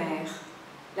parfum de mer,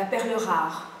 la perle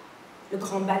rare, le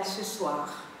grand bal ce soir.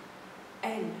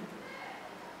 Elle.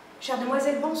 Chère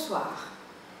demoiselle, bonsoir.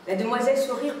 La demoiselle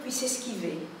sourire puis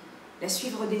s'esquiver, la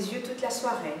suivre des yeux toute la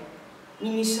soirée.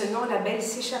 Minuit sonnant, la belle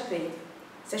s'échappait.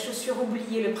 Sa chaussure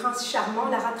oubliée, le prince charmant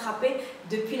la rattrapait,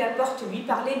 depuis la porte lui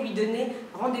parler, lui donner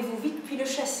rendez-vous vite, puis le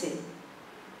chasser.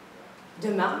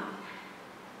 Demain,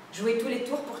 jouer tous les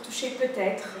tours pour toucher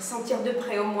peut-être, sentir de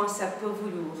près au moins sa peau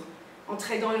velours,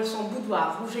 entrer dans son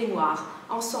boudoir rouge et noir,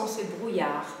 encens et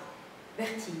brouillard,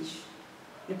 vertige,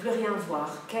 ne plus rien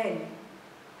voir, qu'elle.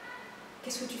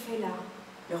 Qu'est-ce que tu fais là?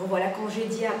 Le revoilà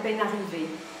congédié à peine arrivé,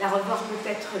 la revoir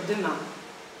peut-être demain.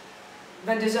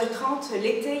 22h30,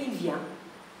 l'été il vient.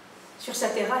 Sur sa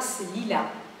terrasse, lilas,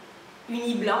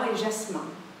 uni blanc et jasmin.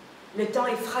 Le temps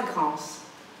est fragrance,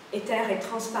 éther et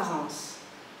transparence.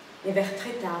 Les vers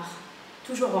très tard,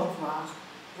 toujours au revoir.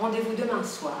 Rendez-vous demain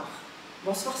soir.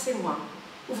 Bonsoir, c'est moi.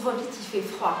 Ouvre vite, il fait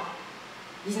froid.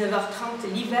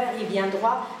 19h30, l'hiver, il vient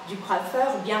droit du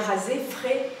coiffeur, bien rasé,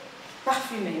 frais,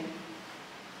 parfumé.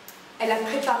 Elle a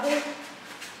préparé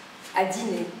à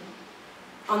dîner.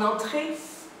 En entrée,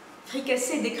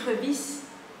 fricassé d'écrevisses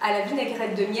à la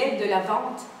vinaigrette de miel, de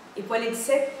lavande et poêlée de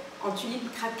cèpe en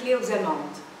tulipes craquelées aux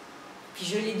amandes. Puis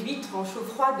gelée d'huîtres en chaud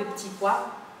froid de petits pois.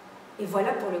 Et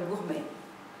voilà pour le gourmet.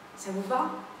 Ça vous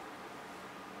va?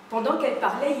 Pendant qu'elle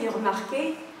parlait, il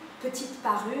remarquait petite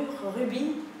parure,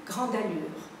 rubis, grande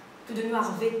allure, tout de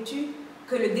noir vêtu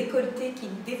que le décolleté qui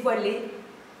dévoilait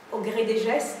au gré des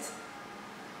gestes,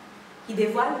 qui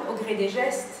dévoile au gré des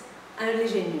gestes un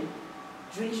léger nu.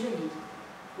 Joli, joli.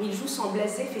 Mais il joue sans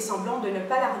blaser, fait semblant de ne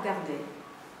pas la regarder.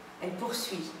 Elle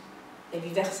poursuit. Elle lui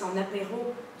verse en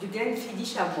apéro du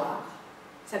Glenfiddich à boire.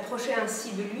 S'approchait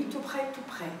ainsi de lui tout près, tout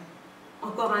près.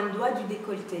 Encore un doigt du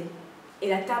décolleté, et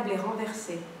la table est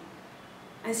renversée.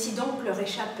 Ainsi donc leur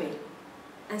échappait.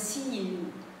 Ainsi il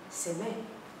s'aimait.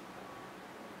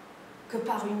 Que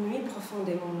par une nuit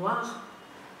profondément noire,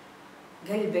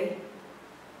 galbait,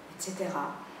 etc.,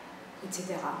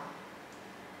 etc.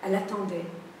 Elle attendait.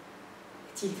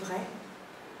 Est-il vrai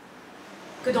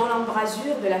que dans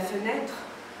l'embrasure de la fenêtre,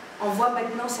 on voit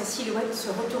maintenant sa silhouette se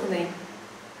retourner,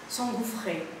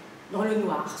 s'engouffrer dans le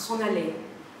noir, s'en aller,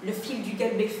 le fil du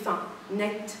galbé fin,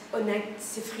 net, honnête,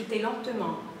 s'effriter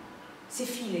lentement,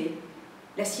 s'effiler,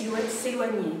 la silhouette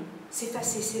s'éloigner,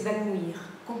 s'effacer, s'évanouir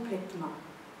complètement,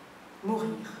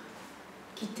 mourir,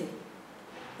 quitter.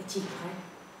 Est-il vrai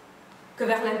que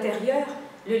vers l'intérieur,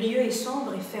 le lieu est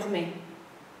sombre et fermé?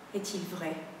 Est-il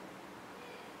vrai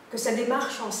que sa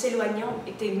démarche en s'éloignant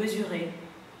était mesurée,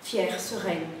 fière,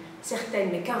 sereine,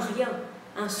 certaine, mais qu'un rien,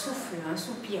 un souffle, un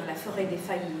soupir la ferait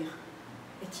défaillir?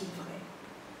 Est-il vrai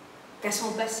qu'à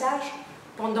son passage,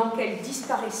 pendant qu'elle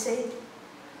disparaissait,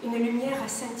 une lumière a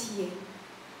scintillé?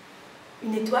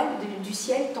 Une étoile du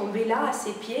ciel tombait là, à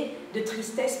ses pieds, de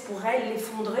tristesse pour elle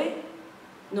l'effondrer?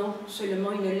 Non,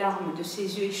 seulement une larme de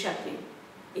ses yeux échappée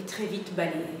et très vite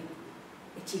balayée.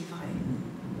 Est-il vrai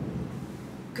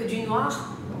que du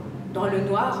noir, dans le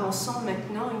noir, on sent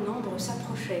maintenant une ombre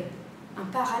s'approcher, un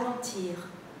pas ralentir,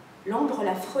 l'ombre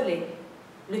la frôlait,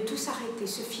 le tout s'arrêter,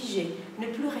 se figer, ne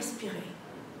plus respirer.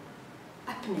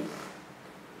 Apnée,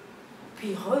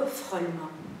 puis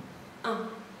refrôlement, un,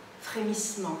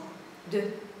 frémissement,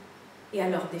 deux, et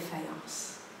alors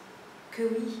défaillance. Que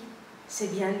oui,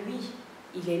 c'est bien lui,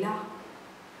 il est là,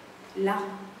 là,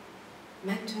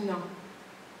 maintenant.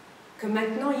 Que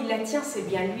maintenant il la tient, c'est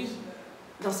bien lui.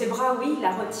 Dans ses bras, oui, il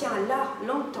la retient là,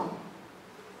 longtemps.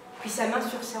 Puis sa main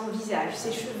sur son visage,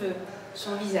 ses cheveux,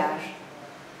 son visage.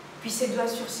 Puis ses doigts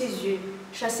sur ses yeux,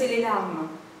 chasser les larmes.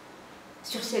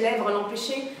 Sur ses lèvres,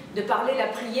 l'empêcher de parler, la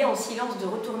prier en silence de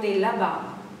retourner là-bas,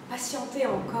 patienter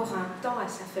encore un temps à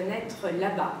sa fenêtre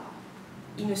là-bas.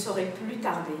 Il ne saurait plus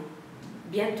tarder.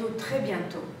 Bientôt, très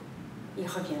bientôt, il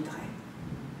reviendrait.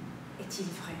 Est-il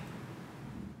vrai?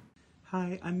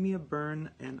 Hi, I'm Mya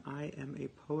Byrne, and I am a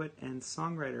poet and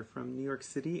songwriter from New York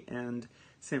City and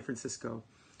San Francisco.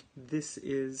 This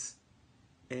is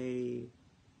a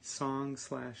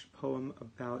song/poem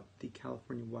about the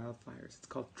California wildfires. It's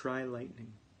called Dry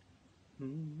Lightning.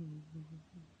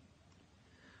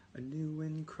 A new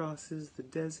wind crosses the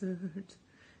desert,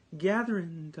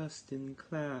 gathering dust in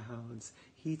clouds.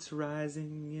 Heat's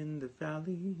rising in the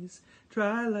valleys,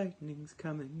 dry lightning's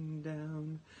coming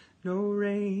down. No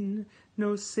rain,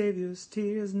 no savior's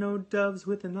tears, no doves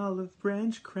with an olive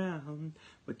branch crown.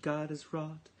 What God has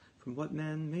wrought from what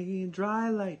man made, dry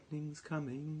lightning's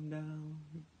coming down.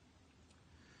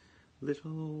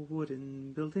 Little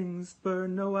wooden buildings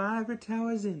burn, no ivory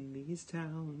towers in these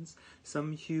towns.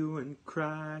 Some hue and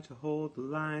cry to hold the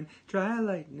line, dry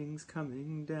lightning's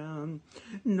coming down.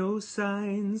 No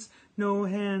signs, no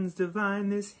hands divine,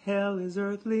 this hell is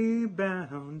earthly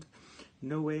bound.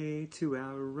 No way to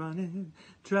outrun it,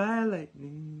 dry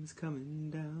lightning's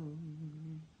coming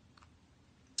down.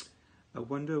 I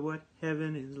wonder what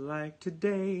heaven is like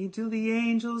today. Do the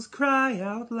angels cry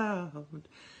out loud?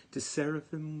 Do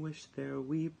seraphim wish their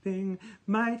weeping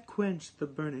might quench the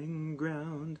burning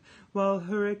ground, while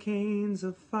hurricanes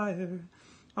of fire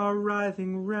are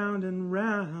writhing round and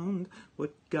round?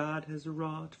 What God has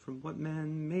wrought from what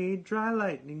man made, dry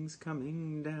lightning's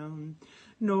coming down.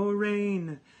 No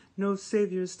rain, no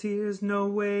Savior's tears, no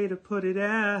way to put it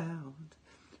out.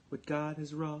 What God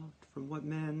has wrought from what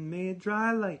man made,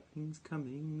 dry lightning's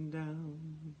coming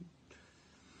down.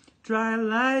 Dry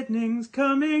lightning's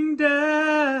coming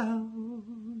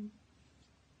down.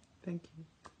 Thank you.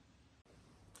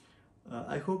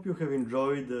 I hope you have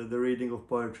enjoyed the reading of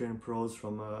poetry and prose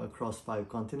from across 5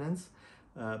 continents.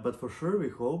 But for sure we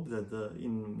hope that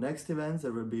in next events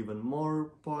there will be even more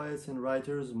poets and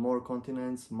writers, more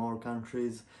continents, more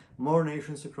countries, more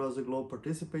nations across the globe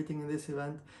participating in this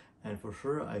event. And for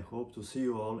sure I hope to see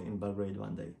you all in Belgrade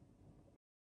one day.